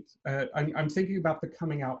others, right? I'm thinking about the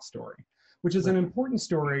coming out story, which is an important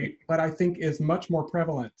story, but I think is much more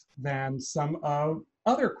prevalent than some of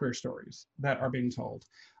other queer stories that are being told.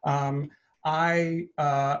 I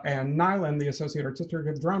and Nylan, the Associate Artistic Director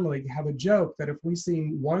of the Drama League, have a joke that if we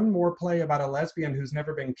see one more play about a lesbian who's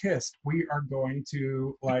never been kissed, we are going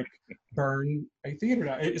to like burn a theater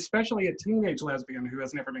down, especially a teenage lesbian who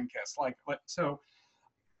has never been kissed. So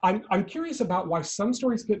I'm curious about why some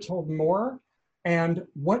stories get told more, and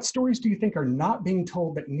what stories do you think are not being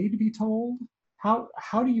told that need to be told?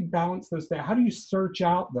 How do you balance those things? How do you search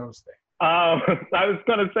out those things? I was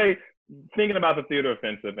going to say, thinking about the theater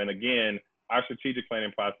offensive, and again, our strategic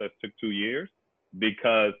planning process took 2 years,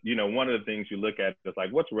 because, you know, one of the things you look at is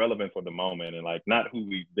like, what's relevant for the moment, and like, not who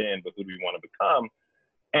we've been, but who do we want to become.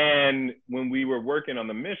 And when we were working on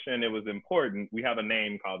the mission, it was important. We have a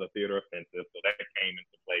name called the Theater Offensive, so that came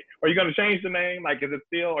into play. Are you going to change the name? Like,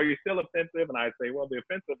 are you still offensive? And I say, well, the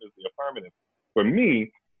offensive is the affirmative for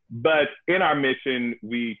me. But in our mission,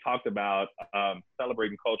 we talked about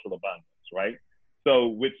celebrating cultural abundance, right? So,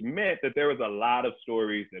 which meant that there was a lot of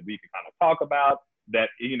stories that we could kind of talk about, that,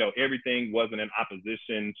 you know, everything wasn't in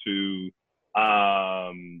opposition to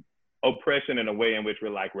oppression in a way in which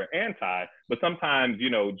we're anti, but sometimes, you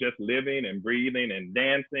know, just living and breathing and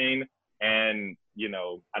dancing and, you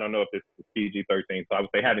know, I don't know if this is PG-13, so I would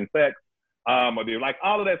say having sex, or like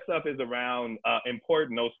all of that stuff is around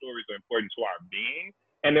important. Those stories are important to our being,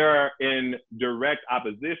 and they're in direct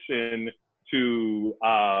opposition to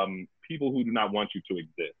people who do not want you to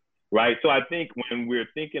exist, right? So I think when we're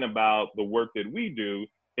thinking about the work that we do,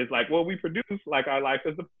 it's like, well, we produce like our life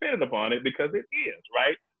is dependent upon it, because it is,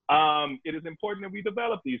 right? It is important that we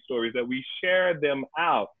develop these stories, that we share them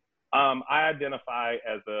out. I identify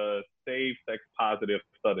as a safe, sex positive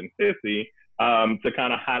Southern sissy, to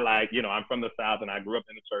kind of highlight, you know, I'm from the South and I grew up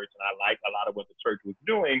in the church, and I like a lot of what the church was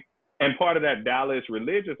doing. And part of that Dallas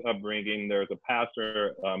religious upbringing, there's a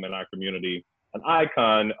pastor in our community, an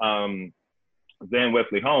icon, Zan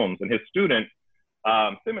Wesley Holmes, and his students,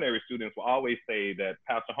 seminary students, will always say that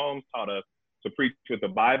Pastor Holmes taught us to preach with the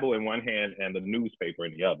Bible in one hand and the newspaper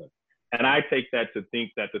in the other. And I take that to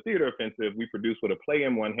think that the Theater Offensive, we produce with a play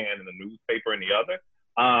in one hand and the newspaper in the other.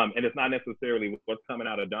 And it's not necessarily what's coming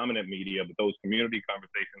out of dominant media, but those community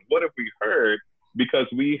conversations. What have we heard? Because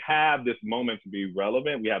we have this moment to be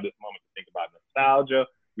relevant. We have this moment to think about nostalgia.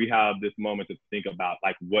 We have this moment to think about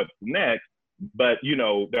like what's next. But, you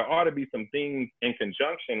know, there ought to be some things in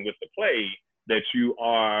conjunction with the play that you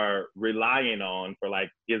are relying on for,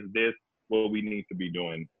 like, is this what we need to be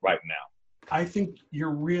doing right now? I think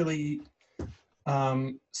you're really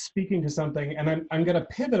speaking to something, and I'm going to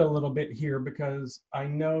pivot a little bit here, because I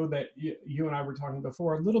know that you and I were talking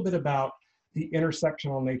before a little bit about the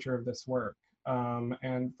intersectional nature of this work.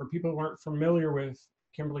 And for people who aren't familiar with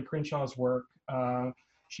Kimberly Crenshaw's work,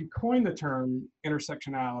 she coined the term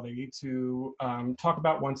intersectionality to talk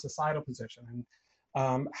about one's societal position,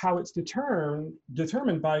 and how it's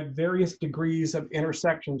determined by various degrees of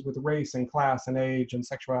intersections with race and class and age and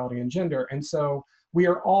sexuality and gender. And so we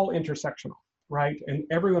are all intersectional, right? And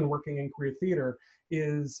everyone working in queer theater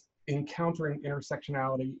is encountering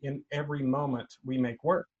intersectionality in every moment we make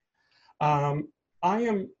work. I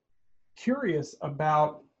am curious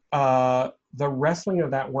about the wrestling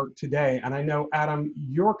of that work today. And I know, Adam,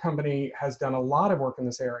 your company has done a lot of work in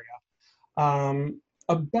this area.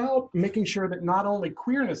 about making sure that not only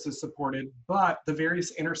queerness is supported, but the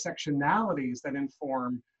various intersectionalities that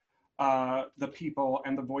inform the people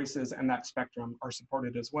and the voices and that spectrum are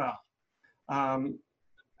supported as well.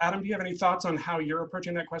 Adam, do you have any thoughts on how you're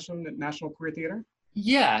approaching that question at National Queer Theater?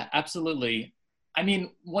 Yeah, absolutely. I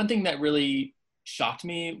mean, one thing that really shocked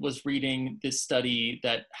me was reading this study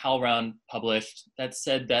that HowlRound published that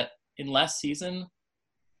said that in last season,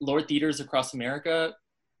 lower theaters across America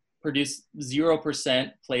produced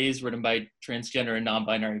 0% plays written by transgender and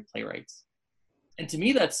non-binary playwrights. And to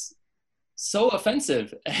me, that's so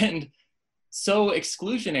offensive and so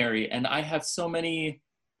exclusionary. And I have so many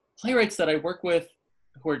playwrights that I work with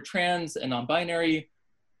who are trans and non-binary,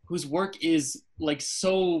 whose work is like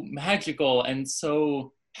so magical and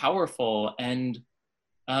so powerful. And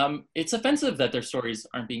it's offensive that their stories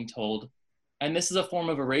aren't being told. And this is a form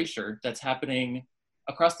of erasure that's happening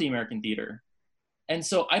across the American theater. And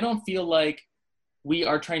so I don't feel like we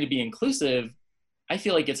are trying to be inclusive. I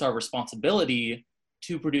feel like it's our responsibility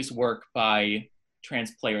to produce work by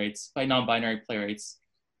trans playwrights, by non-binary playwrights,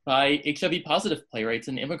 by HIV positive playwrights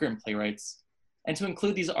and immigrant playwrights, and to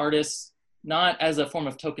include these artists not as a form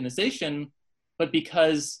of tokenization, but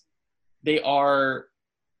because they are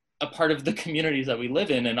a part of the communities that we live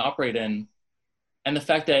in and operate in. And the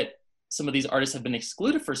fact that some of these artists have been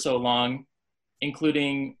excluded for so long,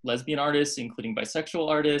 including lesbian artists, including bisexual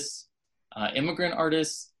artists, immigrant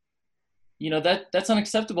artists, you know, that's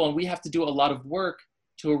unacceptable. And we have to do a lot of work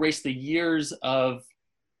to erase the years of,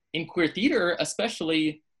 in queer theater,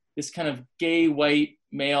 especially this kind of gay, white,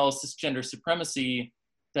 male, cisgender supremacy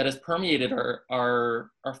that has permeated our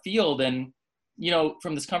field. And, you know,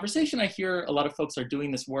 from this conversation, I hear a lot of folks are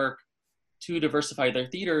doing this work to diversify their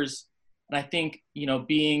theaters. And I think, you know,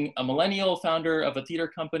 being a millennial founder of a theater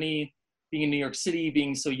company, being in New York City,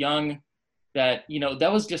 being so young, that, you know,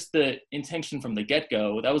 that was just the intention from the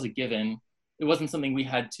get-go. That was a given. It wasn't something we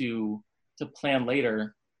had to plan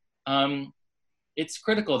later. It's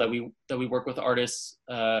critical that we work with artists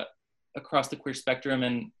across the queer spectrum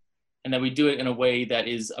and that we do it in a way that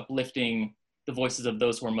is uplifting the voices of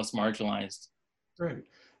those who are most marginalized. Great.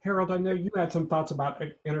 Harold, I know you had some thoughts about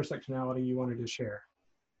intersectionality you wanted to share.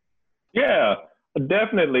 Yeah,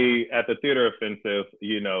 definitely at the Theater Offensive,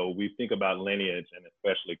 you know, we think about lineage and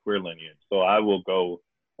especially queer lineage. So I will go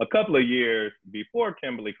a couple of years before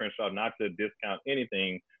Kimberly Crenshaw, not to discount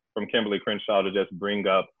anything from Kimberly Crenshaw, to just bring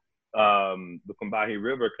up the Combahee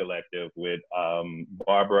River Collective with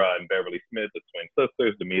Barbara and Beverly Smith, the twin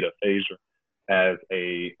sisters, Demita Frazier, as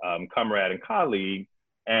a comrade and colleague.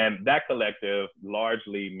 And that collective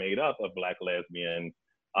largely made up of Black lesbians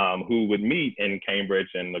who would meet in Cambridge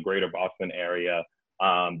and the greater Boston area,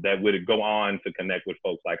 that would go on to connect with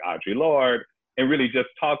folks like Audre Lorde and really just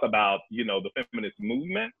talk about, you know, the feminist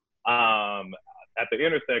movement at the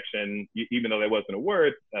intersection, even though there wasn't a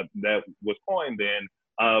word that was coined then,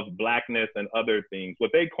 of Blackness and other things.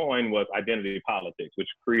 What they coined was identity politics, which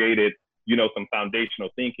created, you know, some foundational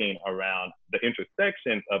thinking around the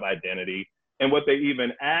intersections of identity. And what they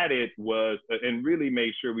even added was, and really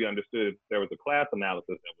made sure we understood there was a class analysis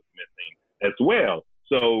that was missing as well.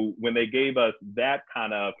 So when they gave us that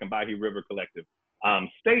kind of Combahee River Collective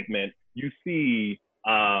statement, you see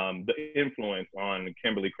the influence on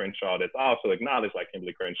Kimberly Crenshaw that's also acknowledged by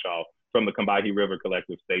Kimberly Crenshaw from the Combahee River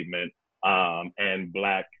Collective statement and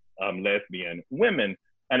Black lesbian women.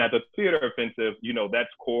 And at the Theater Offensive, you know, that's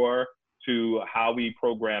core to how we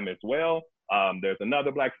program as well. There's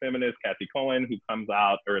another Black feminist, Kathy Cohen, who comes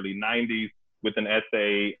out early 90s with an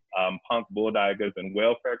essay, Punk Bulldaggers and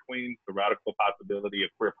Welfare Queens, the radical possibility of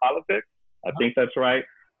queer politics. I think that's right.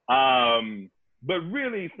 But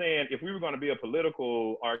really saying, if we were going to be a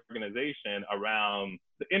political organization around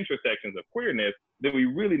the intersections of queerness, then we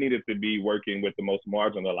really needed to be working with the most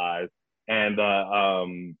marginalized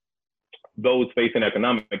and those facing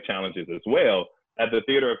economic challenges as well. At the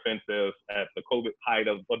Theater Offensive, at the COVID height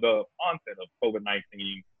of the onset of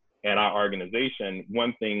COVID-19 and our organization,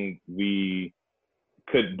 one thing we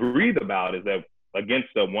could breathe about is that against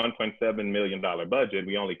a $1.7 million budget,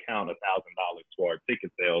 we only count $1,000 toward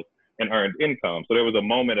ticket sales and earned income. So there was a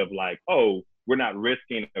moment of like, oh, we're not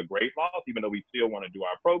risking a great loss, even though we still want to do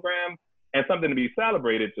our program, and something to be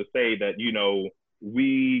celebrated to say that, you know,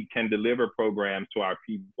 we can deliver programs to our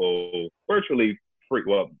people virtually free,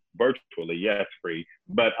 well, virtually, yes, free,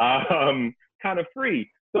 but kind of free.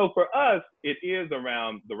 So for us, it is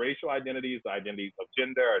around the racial identities, the identities of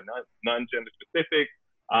gender or non-gender specific,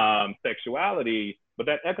 sexuality, but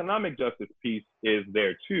that economic justice piece is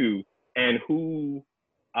there too, and who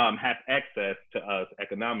has access to us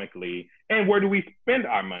economically, and where do we spend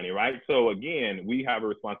our money, right? So again, we have a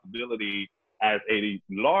responsibility as a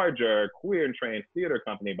larger queer and trans theater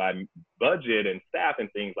company by budget and staff and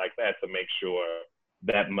things like that to make sure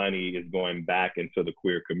that money is going back into the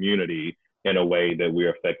queer community in a way that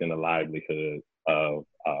we're affecting the livelihood of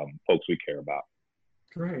folks we care about.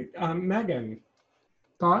 Great. Megan,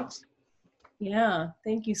 thoughts? Yeah,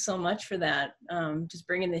 thank you so much for that. Just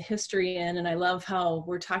bringing the history in, and I love how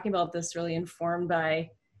we're talking about this really informed by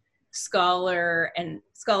scholars and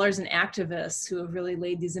activists who have really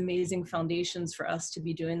laid these amazing foundations for us to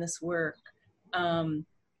be doing this work, and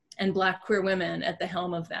Black queer women at the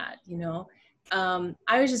helm of that.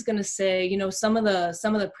 I was just going to say, some of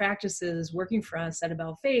the practices working for us at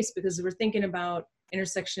About Face, because we're thinking about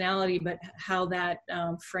intersectionality, but how that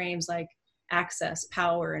frames like access,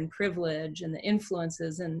 power, and privilege, and the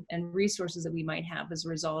influences and resources that we might have as a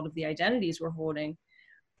result of the identities we're holding.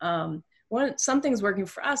 Some things working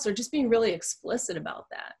for us are just being really explicit about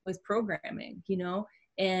that with programming,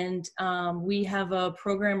 and we have a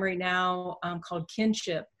program right now called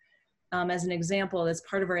Kinship, as an example, that's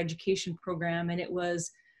part of our education program, and it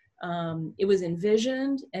was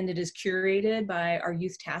envisioned and it is curated by our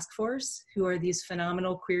youth task force, who are these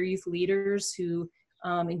phenomenal queer youth leaders who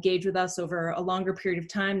engage with us over a longer period of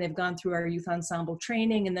time. They've gone through our youth ensemble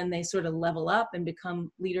training, and then they sort of level up and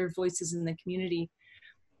become leader voices in the community.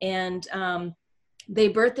 And they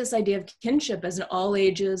birthed this idea of Kinship as an all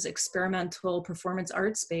ages experimental performance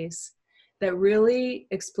art space that really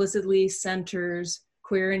explicitly centers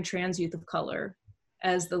queer and trans youth of color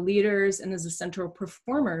as the leaders and as the central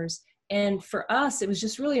performers. And for us, it was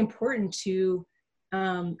just really important to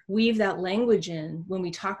weave that language in when we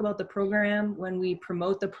talk about the program, when we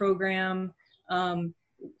promote the program,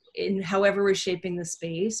 in however we're shaping the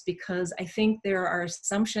space, because I think there are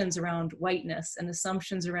assumptions around whiteness and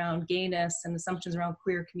assumptions around gayness and assumptions around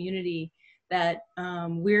queer community that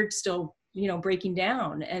we're still, breaking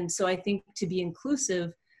down. And so I think to be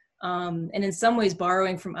inclusive, and in some ways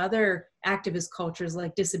borrowing from other activist cultures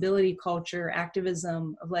like disability culture,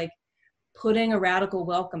 activism, of like putting a radical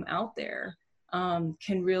welcome out there,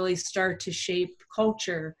 can really start to shape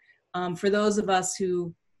culture for those of us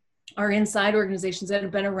who are inside organizations that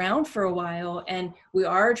have been around for a while, and we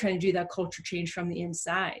are trying to do that culture change from the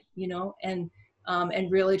inside, and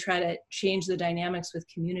really try to change the dynamics with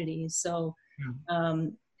communities. So,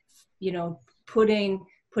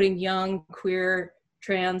 putting young, queer,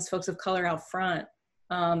 trans folks of color out front,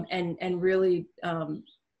 and really kind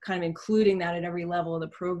of including that at every level of the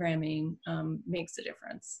programming makes a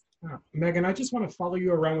difference. Megan, I just want to follow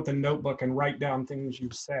you around with a notebook and write down things you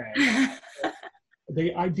say.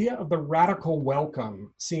 The idea of the radical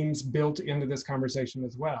welcome seems built into this conversation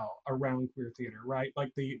as well around queer theater, right?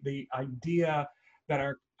 Like the idea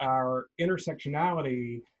that our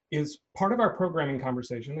intersectionality is part of our programming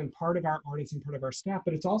conversation and part of our artists and part of our staff,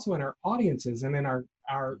 but it's also in our audiences and in our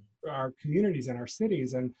communities and our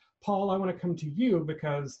cities. And Paul, I want to come to you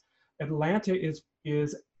because Atlanta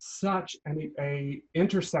is such a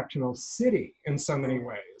intersectional city in so many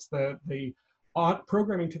ways. The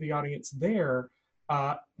programming to the audience there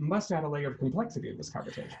must add a layer of complexity to this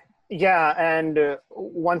conversation. Yeah, and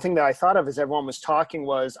one thing that I thought of as everyone was talking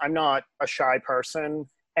was, I'm not a shy person,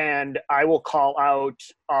 and I will call out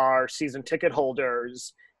our season ticket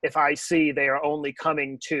holders if I see they are only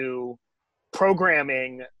coming to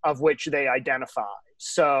programming of which they identify.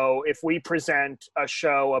 So if we present a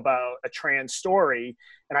show about a trans story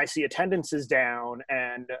and I see attendance is down,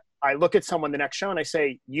 and I look at someone the next show and I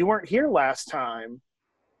say, you weren't here last time,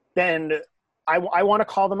 then I want to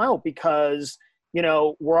call them out, because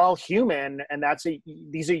we're all human, and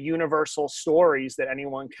these are universal stories that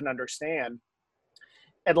anyone can understand.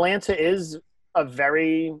 Atlanta is a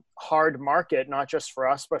very hard market, not just for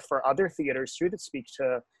us, but for other theaters too, that speak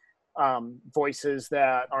to voices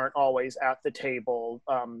that aren't always at the table.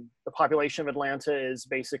 The population of Atlanta is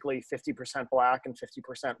basically 50% Black and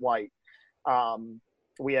 50% white.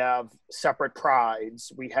 We have separate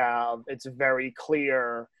prides. It's very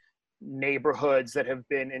clear neighborhoods that have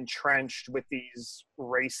been entrenched with these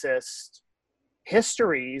racist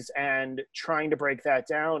histories, and trying to break that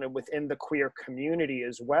down, and within the queer community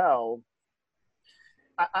as well.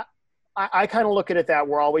 I kind of look at it that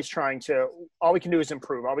we're always all we can do is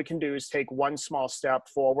improve. All we can do is take one small step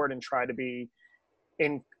forward and try to be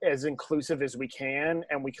as inclusive as we can,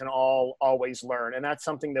 and we can all always learn. And that's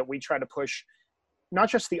something that we try to push, not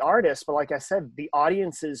just the artists, but like I said, the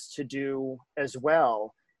audiences to do as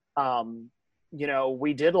well.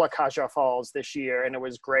 We did La Caja Falls this year, and it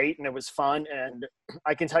was great and it was fun. And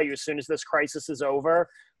I can tell you, as soon as this crisis is over,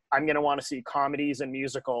 I'm going to want to see comedies and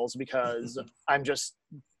musicals, because I'm just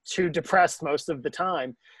too depressed most of the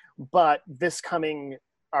time. But this coming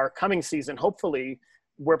our coming season, hopefully,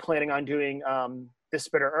 we're planning on doing This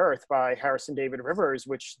Bitter Earth by Harrison David Rivers,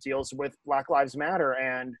 which deals with Black Lives Matter.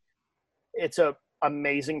 And it's a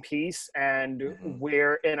amazing piece. And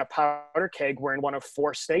we're in a powder keg. We're in one of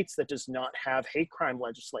 4 states that does not have hate crime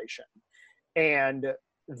legislation. And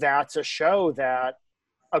that's a show that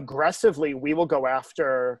aggressively we will go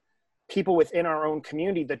after people within our own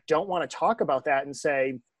community that don't want to talk about that and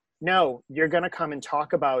say, no, you're going to come and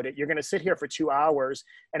talk about it. You're going to sit here for 2 hours.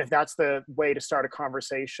 And if that's the way to start a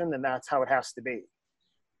conversation, then that's how it has to be.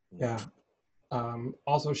 Yeah.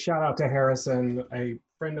 Also, shout out to Harrison, a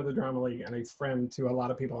friend of the Drama League and a friend to a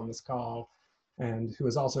lot of people on this call, and who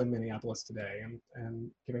is also in Minneapolis today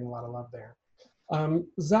and giving a lot of love there.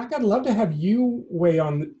 Zach, I'd love to have you weigh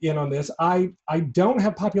in on this. I don't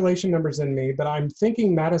have population numbers in me, but I'm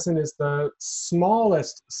thinking Madison is the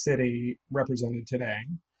smallest city represented today.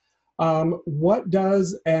 What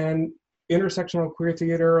does an intersectional queer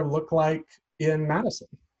theater look like in Madison?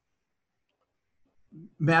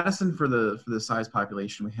 Madison, for the size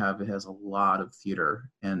population we have, it has a lot of theater,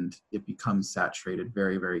 and it becomes saturated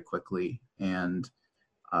very, very quickly. And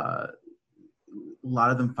a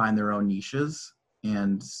lot of them find their own niches,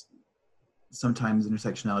 and sometimes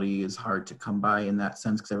intersectionality is hard to come by in that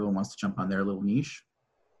sense because everyone wants to jump on their little niche.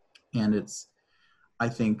 And it's, I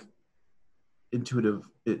think,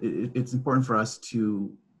 it's important for us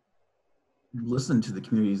to listen to the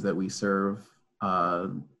communities that we serve,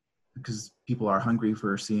 because people are hungry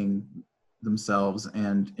for seeing themselves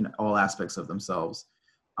and in all aspects of themselves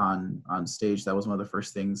on stage. That was one of the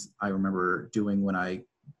first things I remember doing when I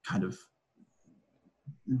kind of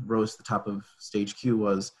rose to the top of Stage Q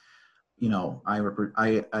was, you know, I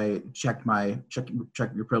check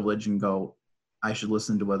your privilege and go, I should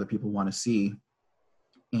listen to what other people want to see,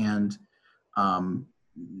 and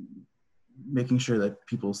making sure that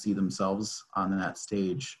people see themselves on that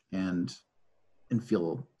stage and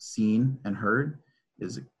feel seen and heard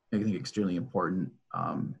is, I think, extremely important.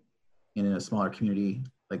 And in a smaller community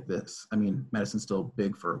like this, I mean, Madison's still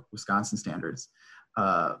big for Wisconsin standards,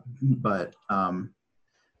 but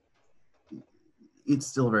it's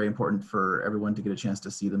still very important for everyone to get a chance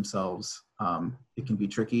to see themselves. It can be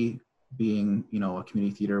tricky being, you know, a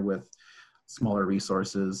community theater with smaller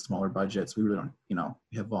resources, smaller budgets. We really don't, you know,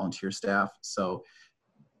 we have volunteer staff. So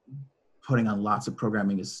putting on lots of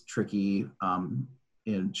programming is tricky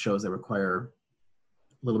in shows that require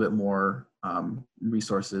a little bit more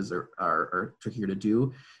resources are trickier to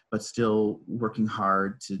do, but still working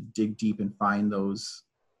hard to dig deep and find those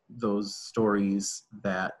stories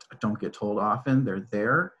that don't get told often. They're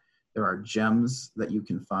there. There are gems that you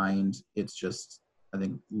can find. It's just, I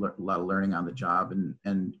think, a lot of learning on the job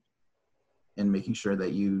and making sure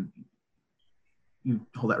that you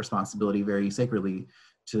hold that responsibility very sacredly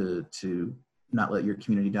to not let your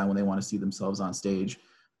community down when they want to see themselves on stage,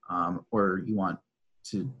 or you want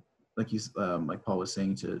to, like Paul was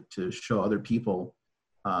saying, to show other people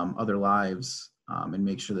other lives, and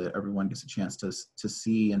make sure that everyone gets a chance to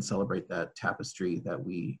see and celebrate that tapestry that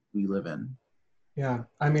we live in. Yeah,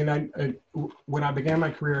 I mean, when I began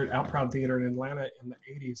my career at Out Proud Theater in Atlanta in the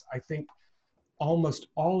 80s, I think almost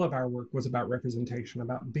all of our work was about representation,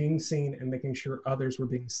 about being seen and making sure others were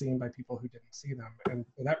being seen by people who didn't see them. And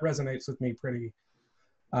that resonates with me pretty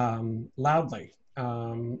loudly.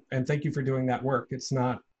 And thank you for doing that work. It's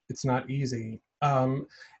not easy.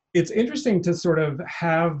 It's interesting to sort of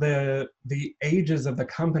have the ages of the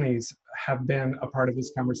companies have been a part of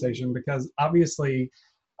this conversation, because obviously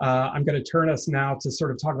I'm going to turn us now to sort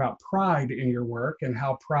of talk about pride in your work and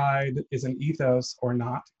how pride is an ethos or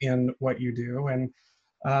not in what you do. And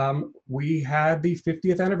we had the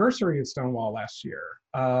 50th anniversary of Stonewall last year.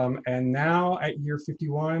 And now at year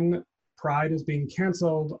 51, pride is being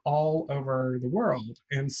canceled all over the world.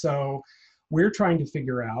 And so we're trying to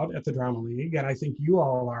figure out at the Drama League, and I think you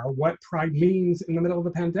all are, what pride means in the middle of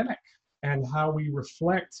the pandemic and how we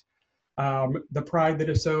reflect the pride that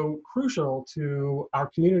is so crucial to our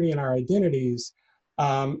community and our identities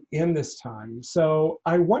in this time. So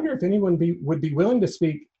I wonder if anyone would be willing to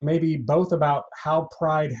speak maybe both about how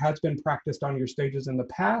pride has been practiced on your stages in the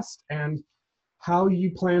past and how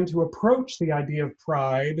you plan to approach the idea of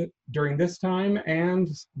pride during this time and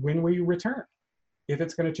when we return, if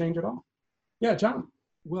it's going to change at all. Yeah, John.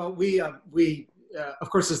 Well, we of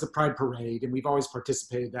course, there's the Pride Parade, and we've always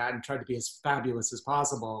participated in that and tried to be as fabulous as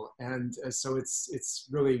possible. And so it's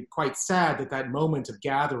really quite sad that moment of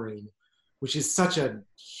gathering, which is such a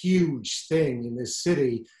huge thing in this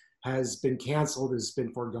city, has been canceled, has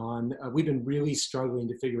been foregone. We've been really struggling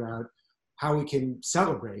to figure out how we can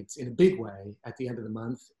celebrate in a big way at the end of the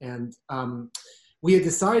month. And we had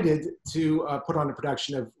decided to put on a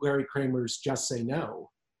production of Larry Kramer's Just Say No,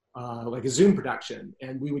 like a Zoom production.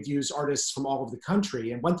 And we would use artists from all over the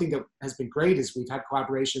country. And one thing that has been great is we've had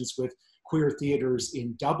collaborations with queer theaters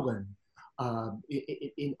in Dublin,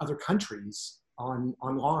 in other countries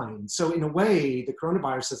online. So in a way, the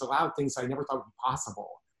coronavirus has allowed things I never thought would be possible,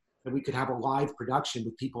 that we could have a live production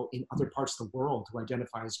with people in other parts of the world who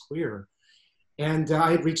identify as queer. And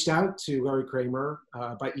I had reached out to Larry Kramer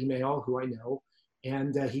by email, who I know,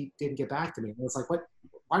 and he didn't get back to me. And I was like, "What?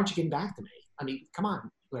 Why aren't you getting back to me? I mean, come on,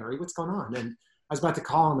 Larry, what's going on?" And I was about to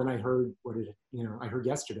call him, and I heard I heard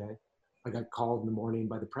yesterday. I got called in the morning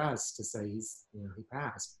by the press to say he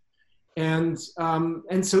passed. And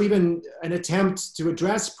so even an attempt to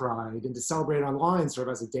address Pride and to celebrate online sort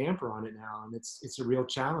of has a damper on it now, and it's a real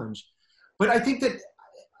challenge. But I think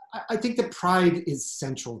that Pride is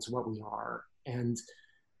central to what we are, and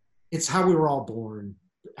it's how we were all born,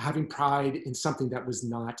 having pride in something that was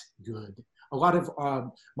not good. A lot of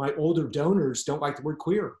my older donors don't like the word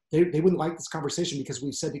queer. They wouldn't like this conversation because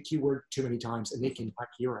we've said the Q word too many times and they can not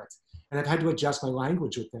hear it. And I've had to adjust my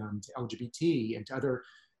language with them to LGBT and to other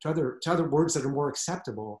words that are more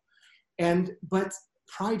acceptable. But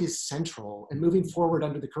pride is central, and moving forward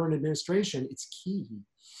under the current administration, it's key.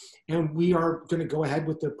 And we are going to go ahead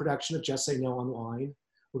with the production of Just Say No online.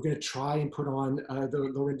 We're going to try and put on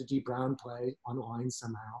the Lorinda D. Brown play online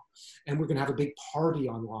somehow. And we're going to have a big party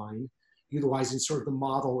online, utilizing sort of the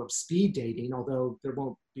model of speed dating, although there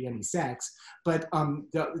won't be any sex, but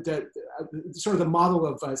sort of the model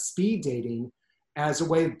of speed dating as a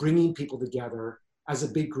way of bringing people together as a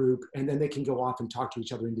big group, and then they can go off and talk to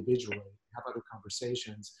each other individually, have other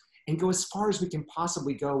conversations, and go as far as we can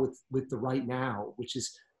possibly go with the right now, which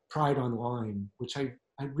is Pride online, which I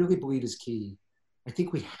really believe is key. I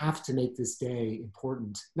think we have to make this day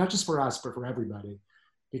important, not just for us, but for everybody,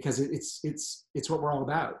 because it's what we're all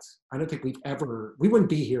about. I don't think we wouldn't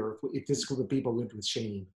be here if this group of people lived with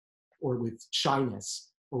shame or with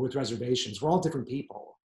shyness or with reservations. We're all different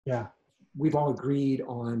people. Yeah. We've all agreed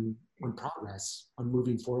on progress, on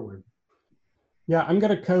moving forward. Yeah, I'm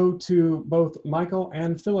going to go to both Michael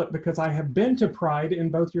and Philip because I have been to Pride in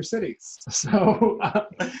both your cities. So,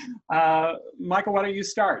 Michael, why don't you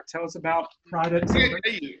start? Tell us about Pride at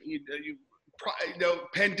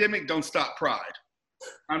pandemic don't stop Pride.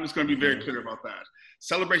 I'm just going to be very clear about that.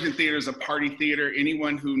 Celebration Theater is a party theater.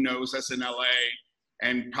 Anyone who knows us in LA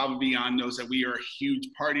and probably beyond knows that we are huge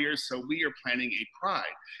partiers, so we are planning a Pride.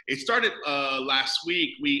 It started last week.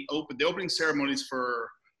 We opened the opening ceremonies for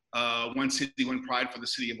One City, One Pride for the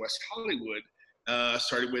city of West Hollywood.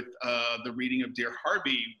 Started with the reading of Dear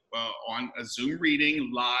Harvey on a Zoom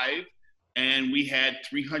reading live, and we had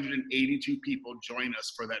 382 people join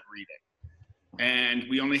us for that reading. And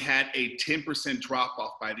we only had a 10% drop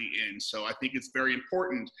off by the end. So I think it's very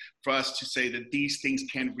important for us to say that these things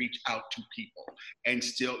can reach out to people and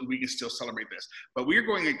we can still celebrate this. But we're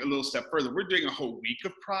going a little step further. We're doing a whole week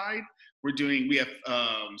of Pride. We have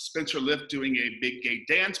Spencer Lift doing a big gay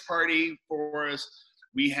dance party for us.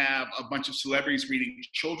 We have a bunch of celebrities reading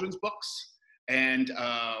children's books. And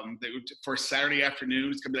for Saturday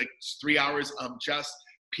afternoon, it's gonna be like 3 hours of just,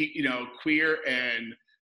 queer and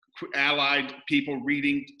allied people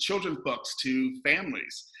reading children's books to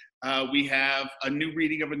families. We have a new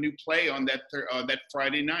reading of a new play on that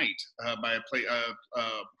Friday night by a play,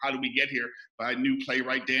 How Do We Get Here, by a new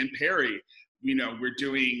playwright, Dan Perry. We're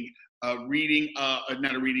doing a reading,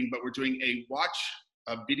 not a reading, but we're doing a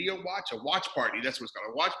video watch, a watch party. That's what it's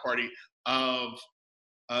called, a watch party of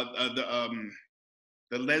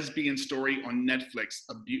the lesbian story on Netflix.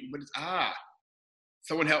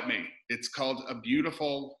 Someone help me. It's called A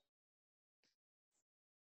Beautiful.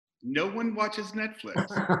 No one watches Netflix.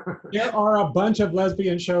 There are a bunch of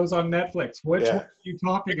lesbian shows on Netflix. Which one are you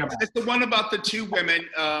talking about? It's the one about the two women.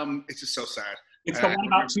 It's just so sad. It's the one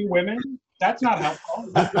about two women? That's not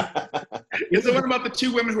helpful. It's the one about the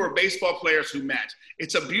two women who are baseball players who met.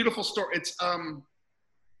 It's a beautiful story. It's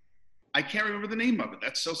I can't remember the name of it.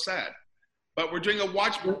 That's so sad. But we're doing a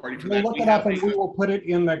watch party for that. We'll look it up and we will put it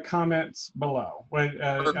in the comments below.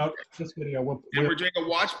 This video. And we're doing a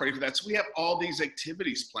watch party for that. So we have all these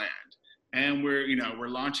activities planned, and we're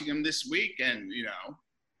launching them this week and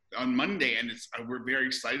on Monday, and we're very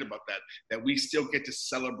excited about that we still get to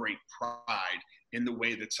celebrate Pride in the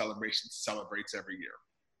way that Celebration celebrates every year.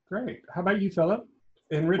 Great. How about you, Philip?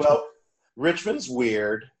 In Richmond? Well, Richmond's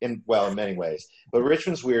weird in many ways, but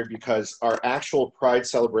Richmond's weird because our actual Pride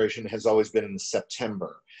celebration has always been in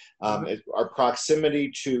September. Our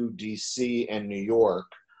proximity to DC and New York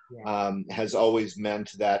has always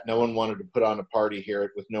meant that no one wanted to put on a party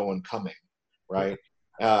here with no one coming, right?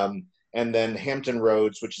 And then Hampton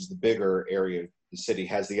Roads, which is the bigger area of the city,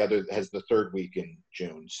 has the third week in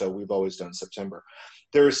June. So we've always done September.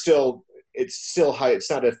 It's still high. It's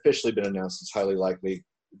not officially been announced. It's highly likely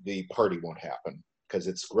the party won't happen because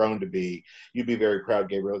it's grown to be, you'd be very proud,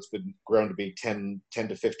 Gabriel, it's been grown to be 10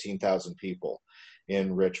 to 15,000 people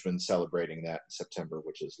in Richmond celebrating that in September,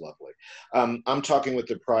 which is lovely. I'm talking with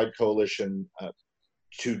the Pride Coalition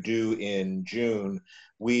to do in June.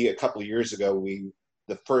 A couple of years ago,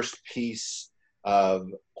 the first piece of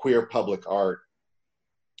queer public art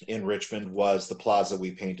in Richmond was the plaza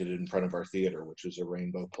we painted in front of our theater, which was a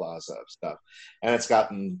rainbow plaza of stuff. And it's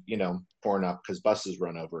gotten, torn up because buses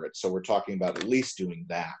run over it. So we're talking about at least doing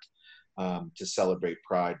that to celebrate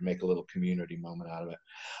Pride, make a little community moment out of it.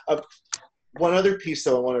 One other piece,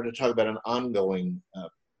 though, I wanted to talk about an ongoing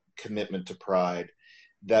commitment to Pride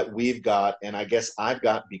that we've got, and I guess I've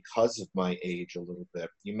got because of my age a little bit.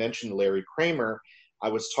 You mentioned Larry Kramer. I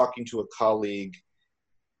was talking to a colleague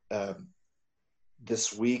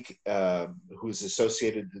this week who's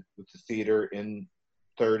associated with the theater in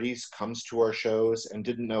 30s, comes to our shows and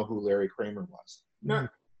didn't know who Larry Kramer was. No.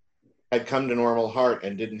 Had come to Normal Heart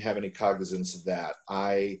and didn't have any cognizance of that.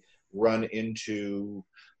 I run into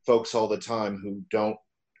folks all the time who don't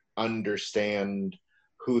understand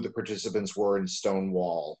who the participants were in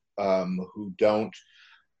Stonewall, who don't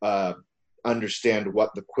understand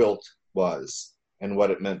what the quilt was and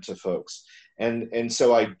what it meant to folks. And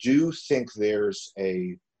so I do think there's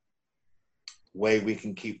a way we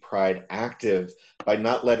can keep Pride active by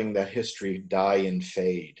not letting that history die and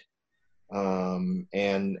fade. Not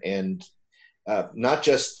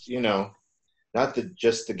just, not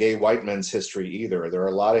just the gay white men's history either. There are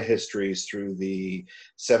a lot of histories through the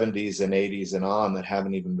 70s and 80s and on that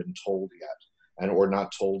haven't even been told yet, or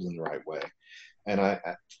not told in the right way. And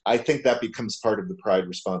I think that becomes part of the Pride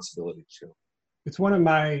responsibility too. It's one of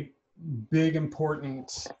my big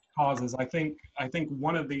important causes. I think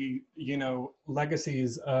one of the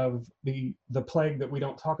legacies of the plague that we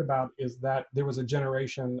don't talk about is that there was a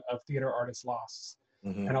generation of theater artists lost.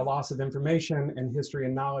 Mm-hmm. And a loss of information and history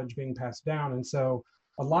and knowledge being passed down. And so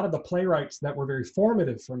a lot of the playwrights that were very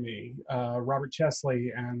formative for me, Robert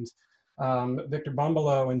Chesley and Victor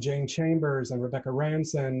Bumbalow and Jane Chambers and Rebecca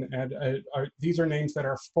Ranson, and these are names that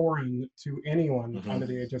are foreign to anyone mm-hmm. under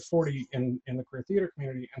the age of 40 in the queer theater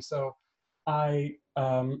community. And so I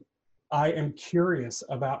am curious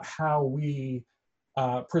about how we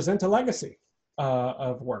present a legacy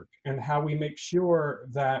of work and how we make sure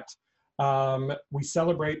that we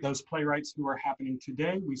celebrate those playwrights who are happening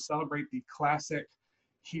today. We celebrate the classic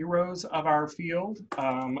heroes of our field,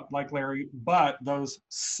 like Larry, but those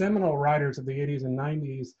seminal writers of the 80s and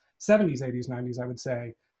 90s, 70s, 80s, 90s, I would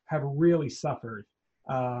say, have really suffered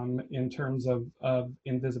in terms of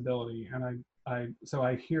invisibility. And so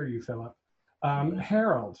I hear you, Philip.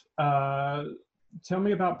 Harold, tell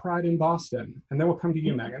me about Pride in Boston, and then we'll come to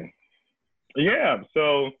you, Megan. Yeah,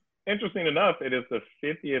 so interesting enough, it is the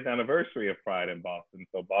 50th anniversary of Pride in Boston.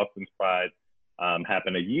 So Boston's Pride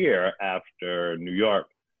happened a year after New York.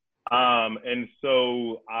 And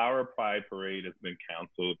so our Pride Parade has been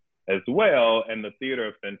canceled as well. And the Theater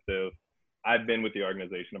Offensive, I've been with the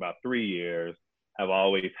organization about 3 years, have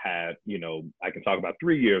always had, I can talk about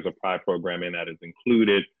 3 years of Pride programming that is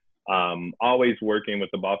included. Always working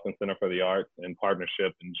with the Boston Center for the Arts in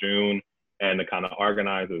partnership in June and the kind of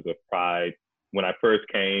organizers of Pride. When I first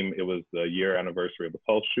came, it was the year anniversary of the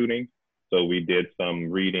Pulse shooting. So we did some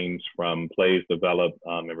readings from plays developed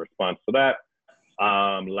in response to that.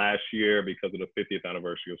 Last year, because of the 50th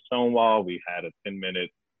anniversary of Stonewall, we had a 10-minute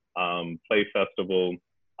play festival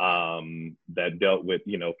that dealt with,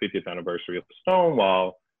 50th anniversary of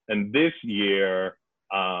Stonewall. And this year,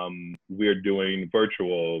 we're doing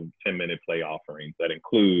virtual 10-minute play offerings that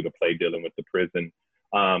include a play dealing with the prison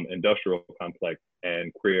industrial complex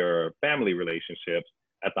and queer family relationships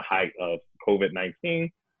at the height of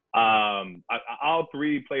COVID-19. All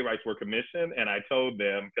three playwrights were commissioned, and I told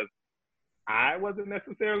them, because I wasn't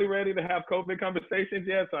necessarily ready to have COVID conversations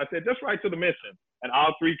yet, so I said, just write to the mission. And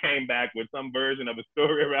all three came back with some version of a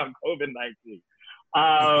story around COVID-19.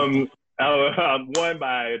 One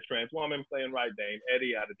by a trans woman playing right, Dame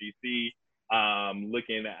Eddie out of DC,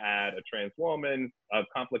 looking at a trans woman, a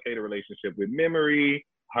complicated relationship with memory,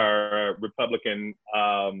 her Republican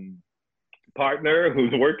partner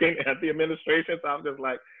who's working at the administration. So I'm just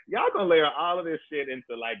like, y'all gonna layer all of this shit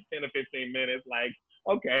into like 10 or 15 minutes, like,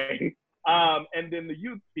 okay. And then the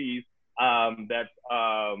youth piece, that's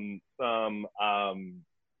some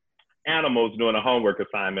animals doing a homework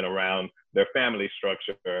assignment around their family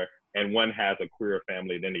structure, and one has a queer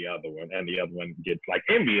family than the other one, and the other one gets like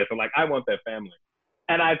envious and like, I want that family.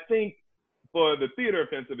 And I think for the Theater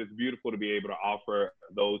Offensive, it's beautiful to be able to offer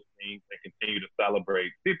those things and continue to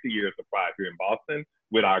celebrate 50 years of Pride here in Boston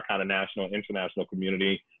with our kind of national, international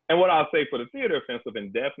community. And what I'll say for the Theater Offensive,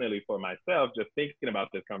 and definitely for myself, just thinking about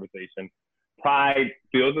this conversation, Pride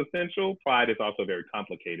feels essential. Pride is also very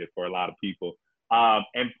complicated for a lot of people.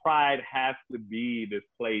 And Pride has to be this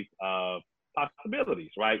place of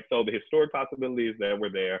possibilities, right? So the historic possibilities that were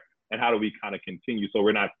there, and how do we kind of continue so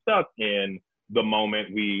we're not stuck in the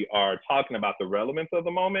moment. We are talking about the relevance of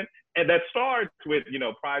the moment. And that starts with, you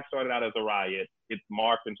know, Pride started out as a riot. It's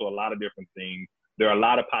morphed into a lot of different things. There are a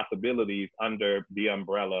lot of possibilities under the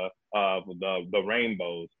umbrella of the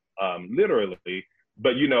rainbows, literally.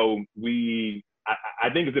 But, you know, I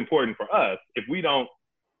think it's important for us, if we don't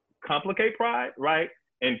complicate Pride, right,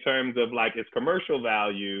 in terms of like its commercial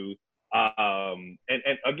value, and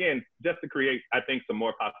again, just to create, I think, some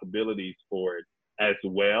more possibilities for it as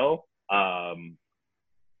well,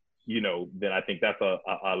 you know, then I think that's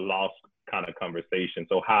a lost kind of conversation.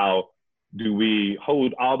 So how do we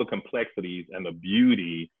hold all the complexities and the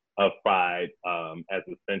beauty of Pride as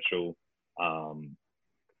essential?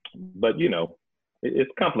 But, you know,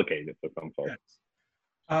 it's complicated for some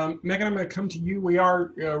folks. Megan, I'm going to come to you. We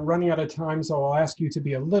are running out of time, so I'll ask you to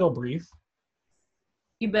be a little brief.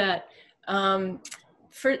 You bet.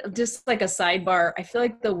 For just like a sidebar, I feel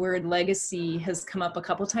like the word legacy has come up a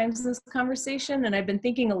couple times in this conversation, and I've been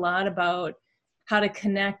thinking a lot about how to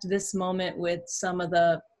connect this moment with some of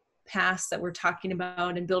the past that we're talking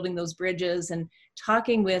about and building those bridges, and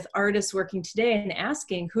talking with artists working today and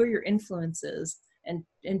asking who are your influences, and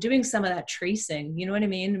doing some of that tracing, you know what I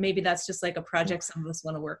mean? Maybe that's just like a project some of us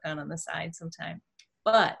want to work on the side sometime.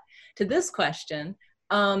 But to this question,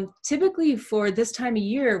 typically for this time of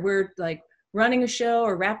year, we're like running a show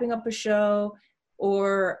or wrapping up a show,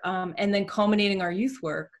 or and then culminating our youth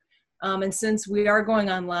work. And since we are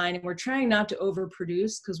going online and we're trying not to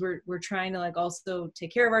overproduce, because we're trying to like also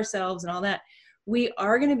take care of ourselves and all that, we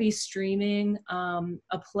are going to be streaming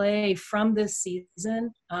a play from this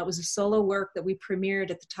season. It was a solo work that we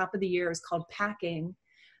premiered at the top of the year. It's called Packing,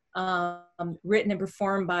 written and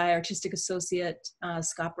performed by artistic associate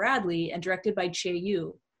Scott Bradley and directed by Che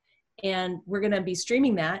Yu. And we're going to be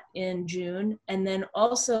streaming that in June. And then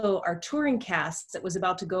also our touring cast that was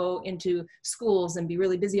about to go into schools and be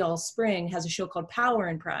really busy all spring has a show called Power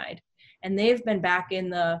and Pride. And they've been back in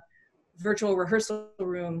the virtual rehearsal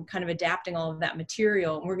room kind of adapting all of that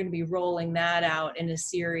material. And we're going to be rolling that out in a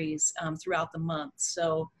series throughout the month.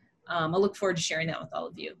 So I look forward to sharing that with all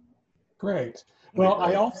of you. Great. Well,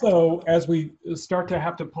 I also, as we start to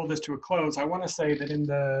have to pull this to a close, I want to say that in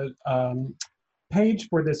the page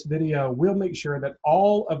for this video, we'll make sure that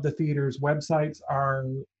all of the theater's websites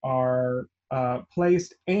are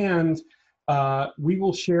placed, and we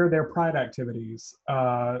will share their Pride activities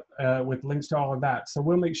with links to all of that. So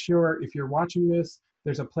we'll make sure if you're watching this,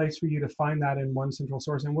 there's a place for you to find that in one central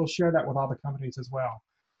source, and we'll share that with all the companies as well.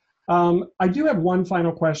 I do have one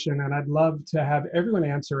final question, and I'd love to have everyone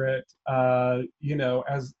answer it, you know,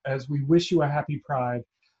 as we wish you a happy Pride.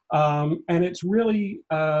 And it's really,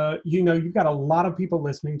 you know, you've got a lot of people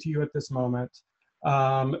listening to you at this moment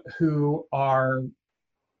who are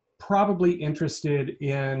probably interested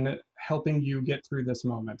in helping you get through this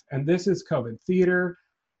moment. And this is COVID theater,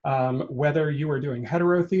 whether you are doing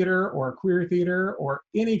hetero theater or queer theater or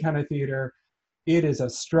any kind of theater, it is a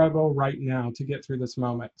struggle right now to get through this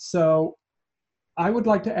moment. So I would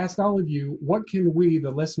like to ask all of you, what can we, the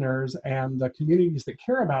listeners and the communities that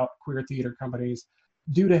care about queer theater companies,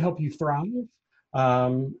 do to help you thrive?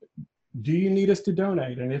 Do you need us to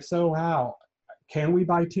donate? And if so, how? Can we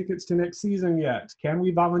buy tickets to next season yet? Can we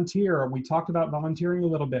volunteer? We talked about volunteering a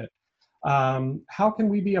little bit. How can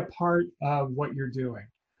we be a part of what you're doing?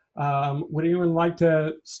 Would anyone like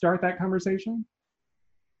to start that conversation?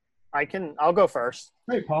 I'll go first.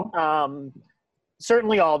 Great, Paul.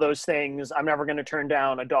 Certainly all those things. I'm never going to turn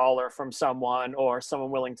down $1 from someone or someone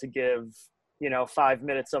willing to give, you know, 5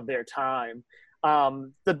 minutes of their time.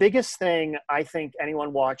 The biggest thing I think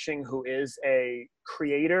anyone watching who is a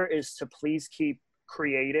creator is to please keep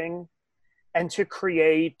creating, and to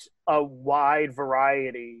create a wide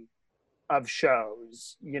variety of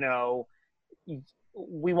shows. You know,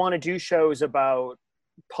 we want to do shows about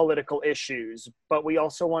political issues, but we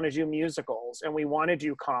also want to do musicals, and we want to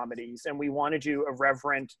do comedies, and we want to do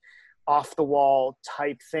irreverent, off the wall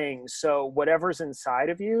type things. So whatever's inside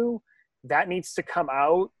of you, that needs to come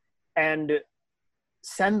out and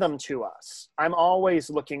send them to us. I'm always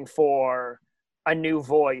looking for a new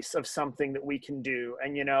voice of something that we can do.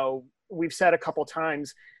 And, you know, we've said a couple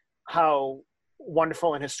times how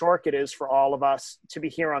wonderful and historic it is for all of us to be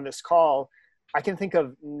here on this call. I can think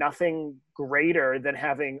of nothing greater than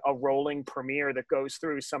having a rolling premiere that goes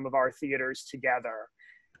through some of our theaters together.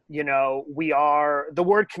 You know, the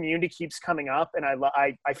word community keeps coming up, and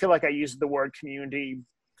I feel like I use the word community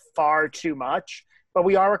far too much, but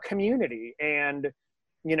we are a community, and,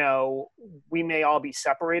 you know, we may all be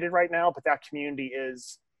separated right now, but that community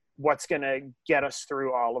is what's going to get us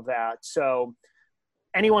through all of that. So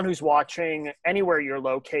anyone who's watching, anywhere you're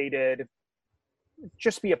located,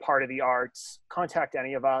 just be a part of the arts. Contact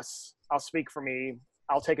any of us. I'll speak for me.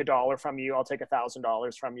 I'll take $1 from you. I'll take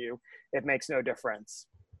 $1,000 from you. It makes no difference.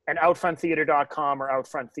 And outfronttheater.com or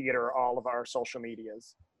Outfront Theater are all of our social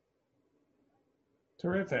medias.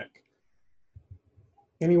 Terrific.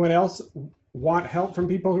 Anyone else want help from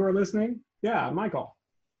people who are listening? Yeah, Michael.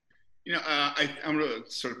 You know, I'm going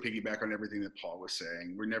to sort of piggyback on everything that Paul was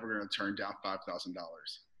saying. We're never going to turn down $5,000.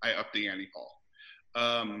 I up the ante, Paul.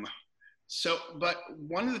 But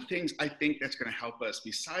one of the things I think that's going to help us,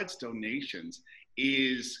 besides donations,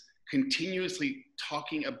 is continuously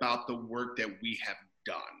talking about the work that we have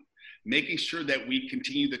done, making sure that we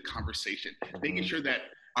continue the conversation, making sure that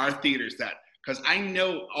our theaters, because I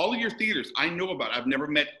know all of your theaters, I know about. I've never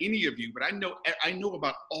met any of you, but I know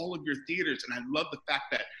about all of your theaters, and I love the fact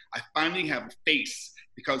that I finally have a face,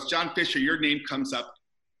 because John Fisher, your name comes up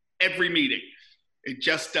every meeting. It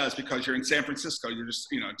just does, because you're in San Francisco. You're just,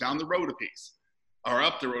 you know, down the road a piece or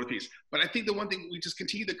up the road a piece. But I think the one thing, we just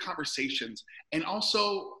continue the conversations, and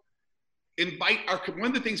also invite one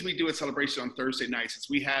of the things we do at Celebration on Thursday nights is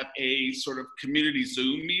we have a sort of community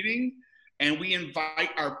Zoom meeting, and we invite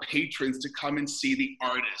our patrons to come and see the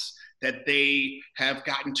artists that they have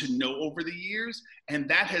gotten to know over the years. And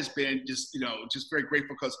that has been just, you know, just very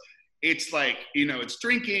grateful, because it's like, you know, it's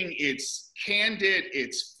drinking, it's candid,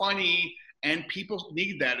 it's funny, and people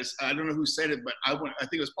need that. I don't know who said it, but I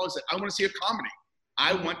think it was Paul said, I want to see a comedy.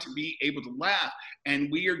 I want to be able to laugh. And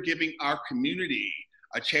we are giving our community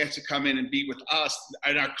a chance to come in and be with us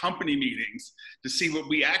at our company meetings to see what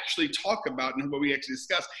we actually talk about and what we actually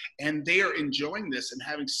discuss. And they are enjoying this and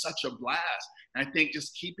having such a blast. And I think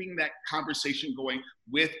just keeping that conversation going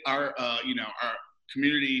with our, you know, our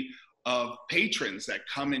community of patrons that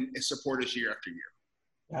come and support us year after year.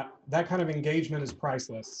 Yeah, that kind of engagement is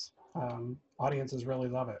priceless. Audiences really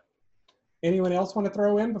love it. Anyone else want to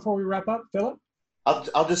throw in before we wrap up? Philip?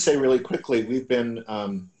 I'll just say really quickly, we've been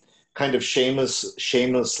kind of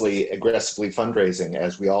shamelessly, aggressively fundraising,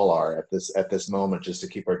 as we all are at this moment, just to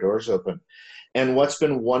keep our doors open. And what's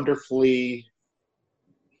been wonderfully,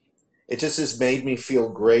 it just has made me feel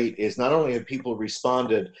great, is not only have people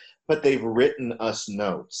responded, but they've written us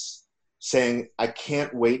notes saying, I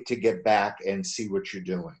can't wait to get back and see what you're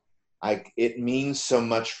doing. It means so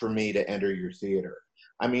much for me to enter your theater.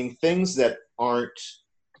 I mean, things that aren't,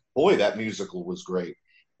 boy, that musical was great.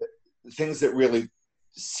 Things that really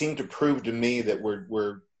seem to prove to me that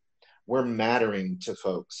we're mattering to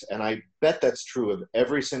folks. And I bet that's true of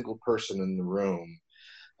every single person in the room.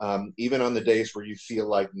 Even on the days where you feel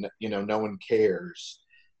like, you know, no one cares.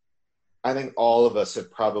 I think all of us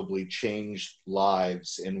have probably changed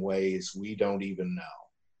lives in ways we don't even know.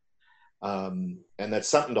 And that's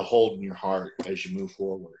something to hold in your heart as you move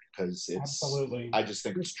forward, because it's, absolutely, I just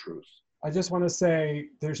think it's truth. I just want to say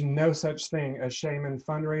there's no such thing as shame in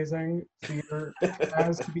fundraising. Theater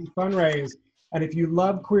has to be fundraised. And if you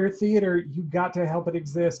love queer theater, you got to help it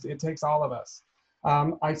exist. It takes all of us.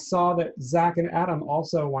 I saw that Zach and Adam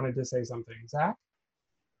also wanted to say something. Zach?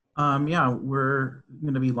 Yeah, we're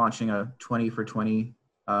going to be launching a 20 for 20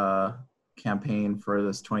 campaign for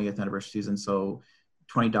this 20th anniversary season. So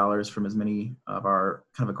 $20 from as many of our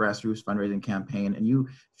kind of a grassroots fundraising campaign, and you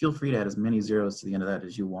feel free to add as many zeros to the end of that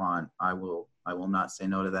as you want. I will not say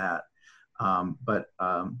no to that. But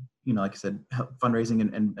you know, like I said,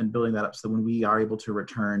 fundraising and building that up so that when we are able to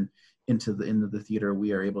return into the theater,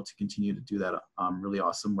 we are able to continue to do that really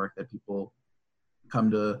awesome work that people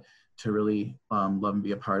come to really love and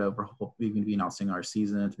be a part of. We're going to be announcing our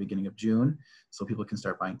season at the beginning of June, so people can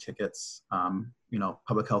start buying tickets. You know,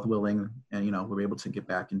 public health willing, and you know, we're able to get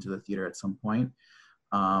back into the theater at some point,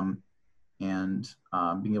 and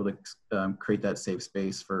being able to create that safe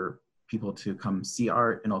space for people to come see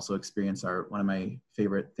art and also experience art. One of my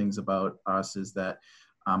favorite things about us is that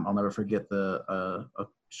I'll never forget a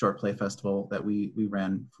short play festival that we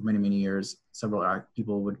ran for many years. Several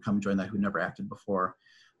people would come join that who never acted before.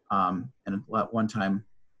 And at one time,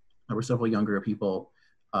 there were several younger people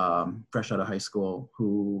fresh out of high school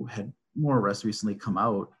who had more or less recently come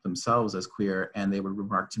out themselves as queer, and they would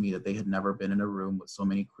remark to me that they had never been in a room with so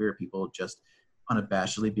many queer people just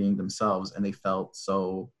unabashedly being themselves, and they felt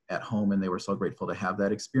so at home, and they were so grateful to have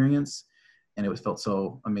that experience. and it felt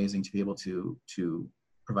so amazing to be able to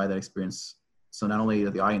provide that experience. So not only are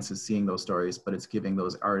the audiences seeing those stories, but it's giving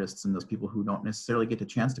those artists and those people who don't necessarily get the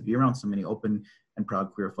chance to be around so many open and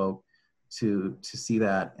proud queer folk to see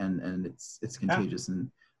that, and it's contagious. And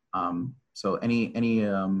so any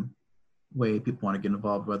way people want to get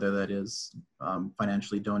involved, whether that is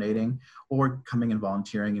financially donating or coming and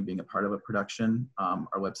volunteering and being a part of a production, our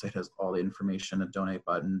website has all the information, a donate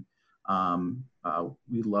button.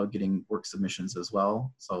 We love getting work submissions as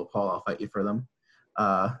well. So Paul, I'll fight you for them.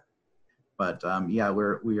 But yeah,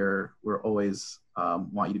 we're always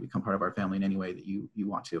want you to become part of our family in any way that you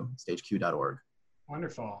want to. StageQ.org.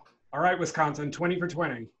 Wonderful. All right, Wisconsin, 20 for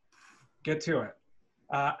 20. Get to it.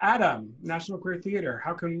 Adam, National Queer Theater,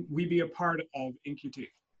 how can we be a part of NQT?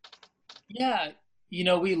 Yeah, you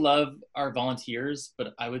know, we love our volunteers,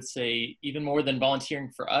 but I would say even more than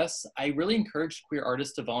volunteering for us, I really encourage queer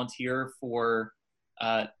artists to volunteer for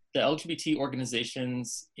the LGBT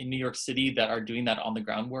organizations in New York City that are doing that on the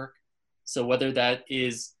groundwork. So whether that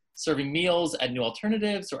is serving meals at New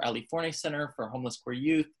Alternatives or Ali Forney Center for Homeless Queer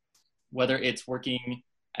Youth, whether it's working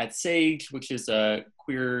at SAGE, which is a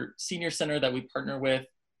queer senior center that we partner with.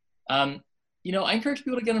 You know, I encourage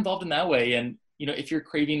people to get involved in that way. And, you know, if you're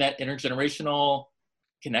craving that intergenerational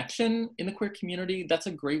connection in the queer community, that's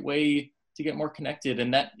a great way to get more connected.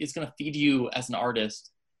 And that is going to feed you as an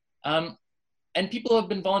artist. And people have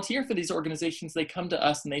been volunteering for these organizations. They come to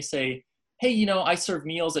us and they say, hey, you know, I serve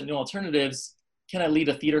meals at New Alternatives. Can I lead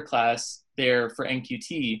a theater class there for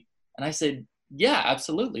NQT? And I said, yeah,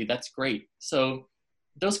 absolutely. That's great. So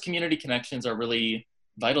those community connections are really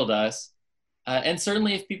vital to us. And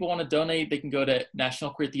certainly if people want to donate, they can go to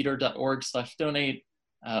nationalqueertheater.org/donate.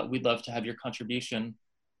 We'd love to have your contribution.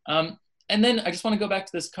 And then I just want to go back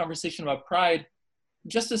to this conversation about Pride,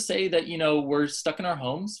 just to say that, you know, we're stuck in our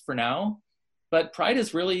homes for now, but Pride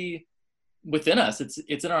is really within us.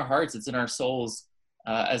 It's in our hearts, it's in our souls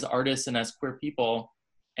as artists and as queer people.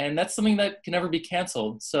 And that's something that can never be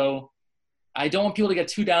canceled. So I don't want people to get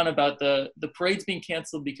too down about the parades being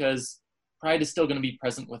canceled, because Pride is still going to be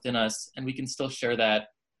present within us, and we can still share that,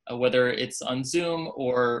 whether it's on Zoom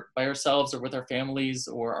or by ourselves or with our families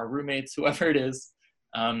or our roommates, whoever it is.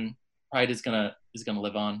 Pride is gonna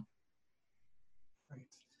live on.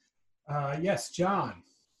 Right. Yes, John.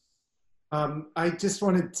 I just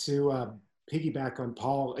wanted to piggyback on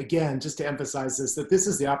Paul again, just to emphasize that this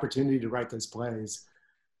is the opportunity to write those plays.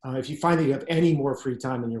 If you find that you have any more free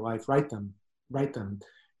time in your life, write them.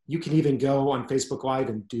 You can even go on Facebook Live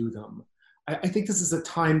and do them. I think this is a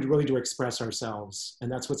time to really express ourselves,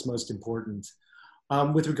 and that's what's most important.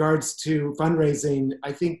 With regards to fundraising,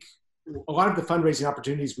 I think a lot of the fundraising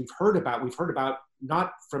opportunities we've heard about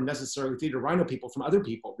not from necessarily Theater Rhino people, from other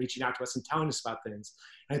people reaching out to us and telling us about things.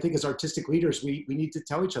 And I think as artistic leaders, we need to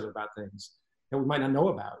tell each other about things that we might not know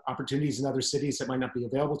about, opportunities in other cities that might not be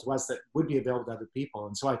available to us that would be available to other people.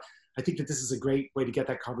 And so I think that this is a great way to get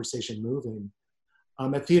that conversation moving.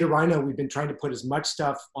 At Theater Rhino, we've been trying to put as much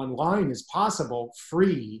stuff online as possible,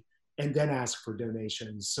 free, and then ask for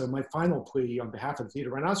donations. So my final plea on behalf of Theater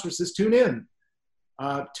Rhinoceros is tune in.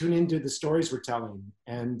 Tune into the stories we're telling.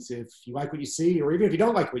 And if you like what you see, or even if you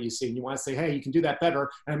don't like what you see and you want to say, hey, you can do that better,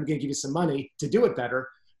 and I'm going to give you some money to do it better,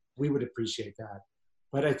 we would appreciate that.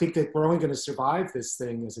 But I think that we're only going to survive this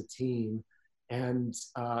thing as a team. And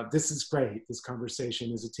this is great. This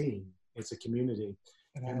conversation is a team. It's a community.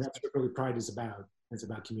 And that's what really Pride is about. It's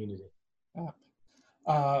about community.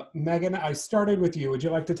 Megan, I started with you. Would you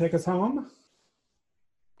like to take us home?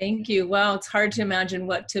 Thank you. Wow, it's hard to imagine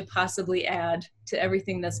what to possibly add to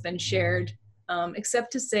everything that's been shared,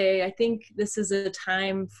 except to say, I think this is a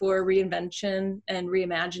time for reinvention and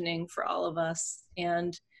reimagining for all of us.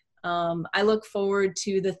 And I look forward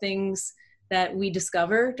to the things that we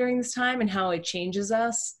discover during this time and how it changes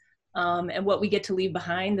us, and what we get to leave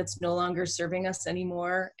behind that's no longer serving us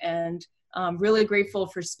anymore. And really grateful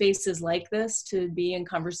for spaces like this to be in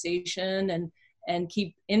conversation and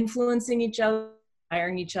keep influencing each other,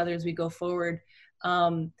 hiring each other as we go forward.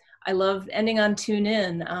 I love ending on Tune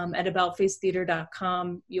In at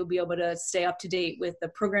aboutfacetheater.com. You'll be able to stay up to date with the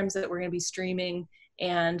programs that we're going to be streaming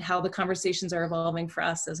and how the conversations are evolving for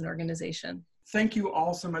us as an organization. Thank you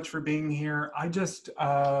all so much for being here.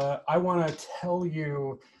 I want to tell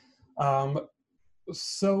you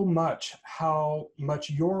so much how much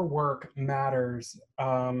your work matters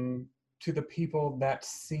to the people that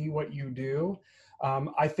see what you do.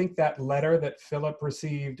 I think that letter that Philip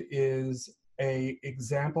received is an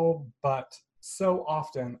example, but so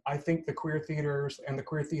often I think the queer theaters and the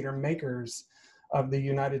queer theater makers of the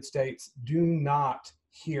United States do not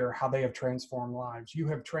hear how they have transformed lives. You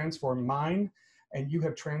have transformed mine, and you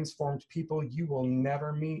have transformed people you will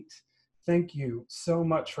never meet. Thank you so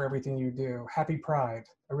much for everything you do. Happy Pride.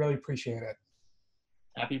 I really appreciate it.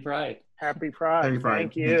 Happy Pride. Happy Pride. Happy Pride.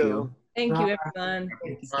 Thank you. Thank you, everyone.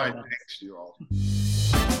 All right, thanks to you all.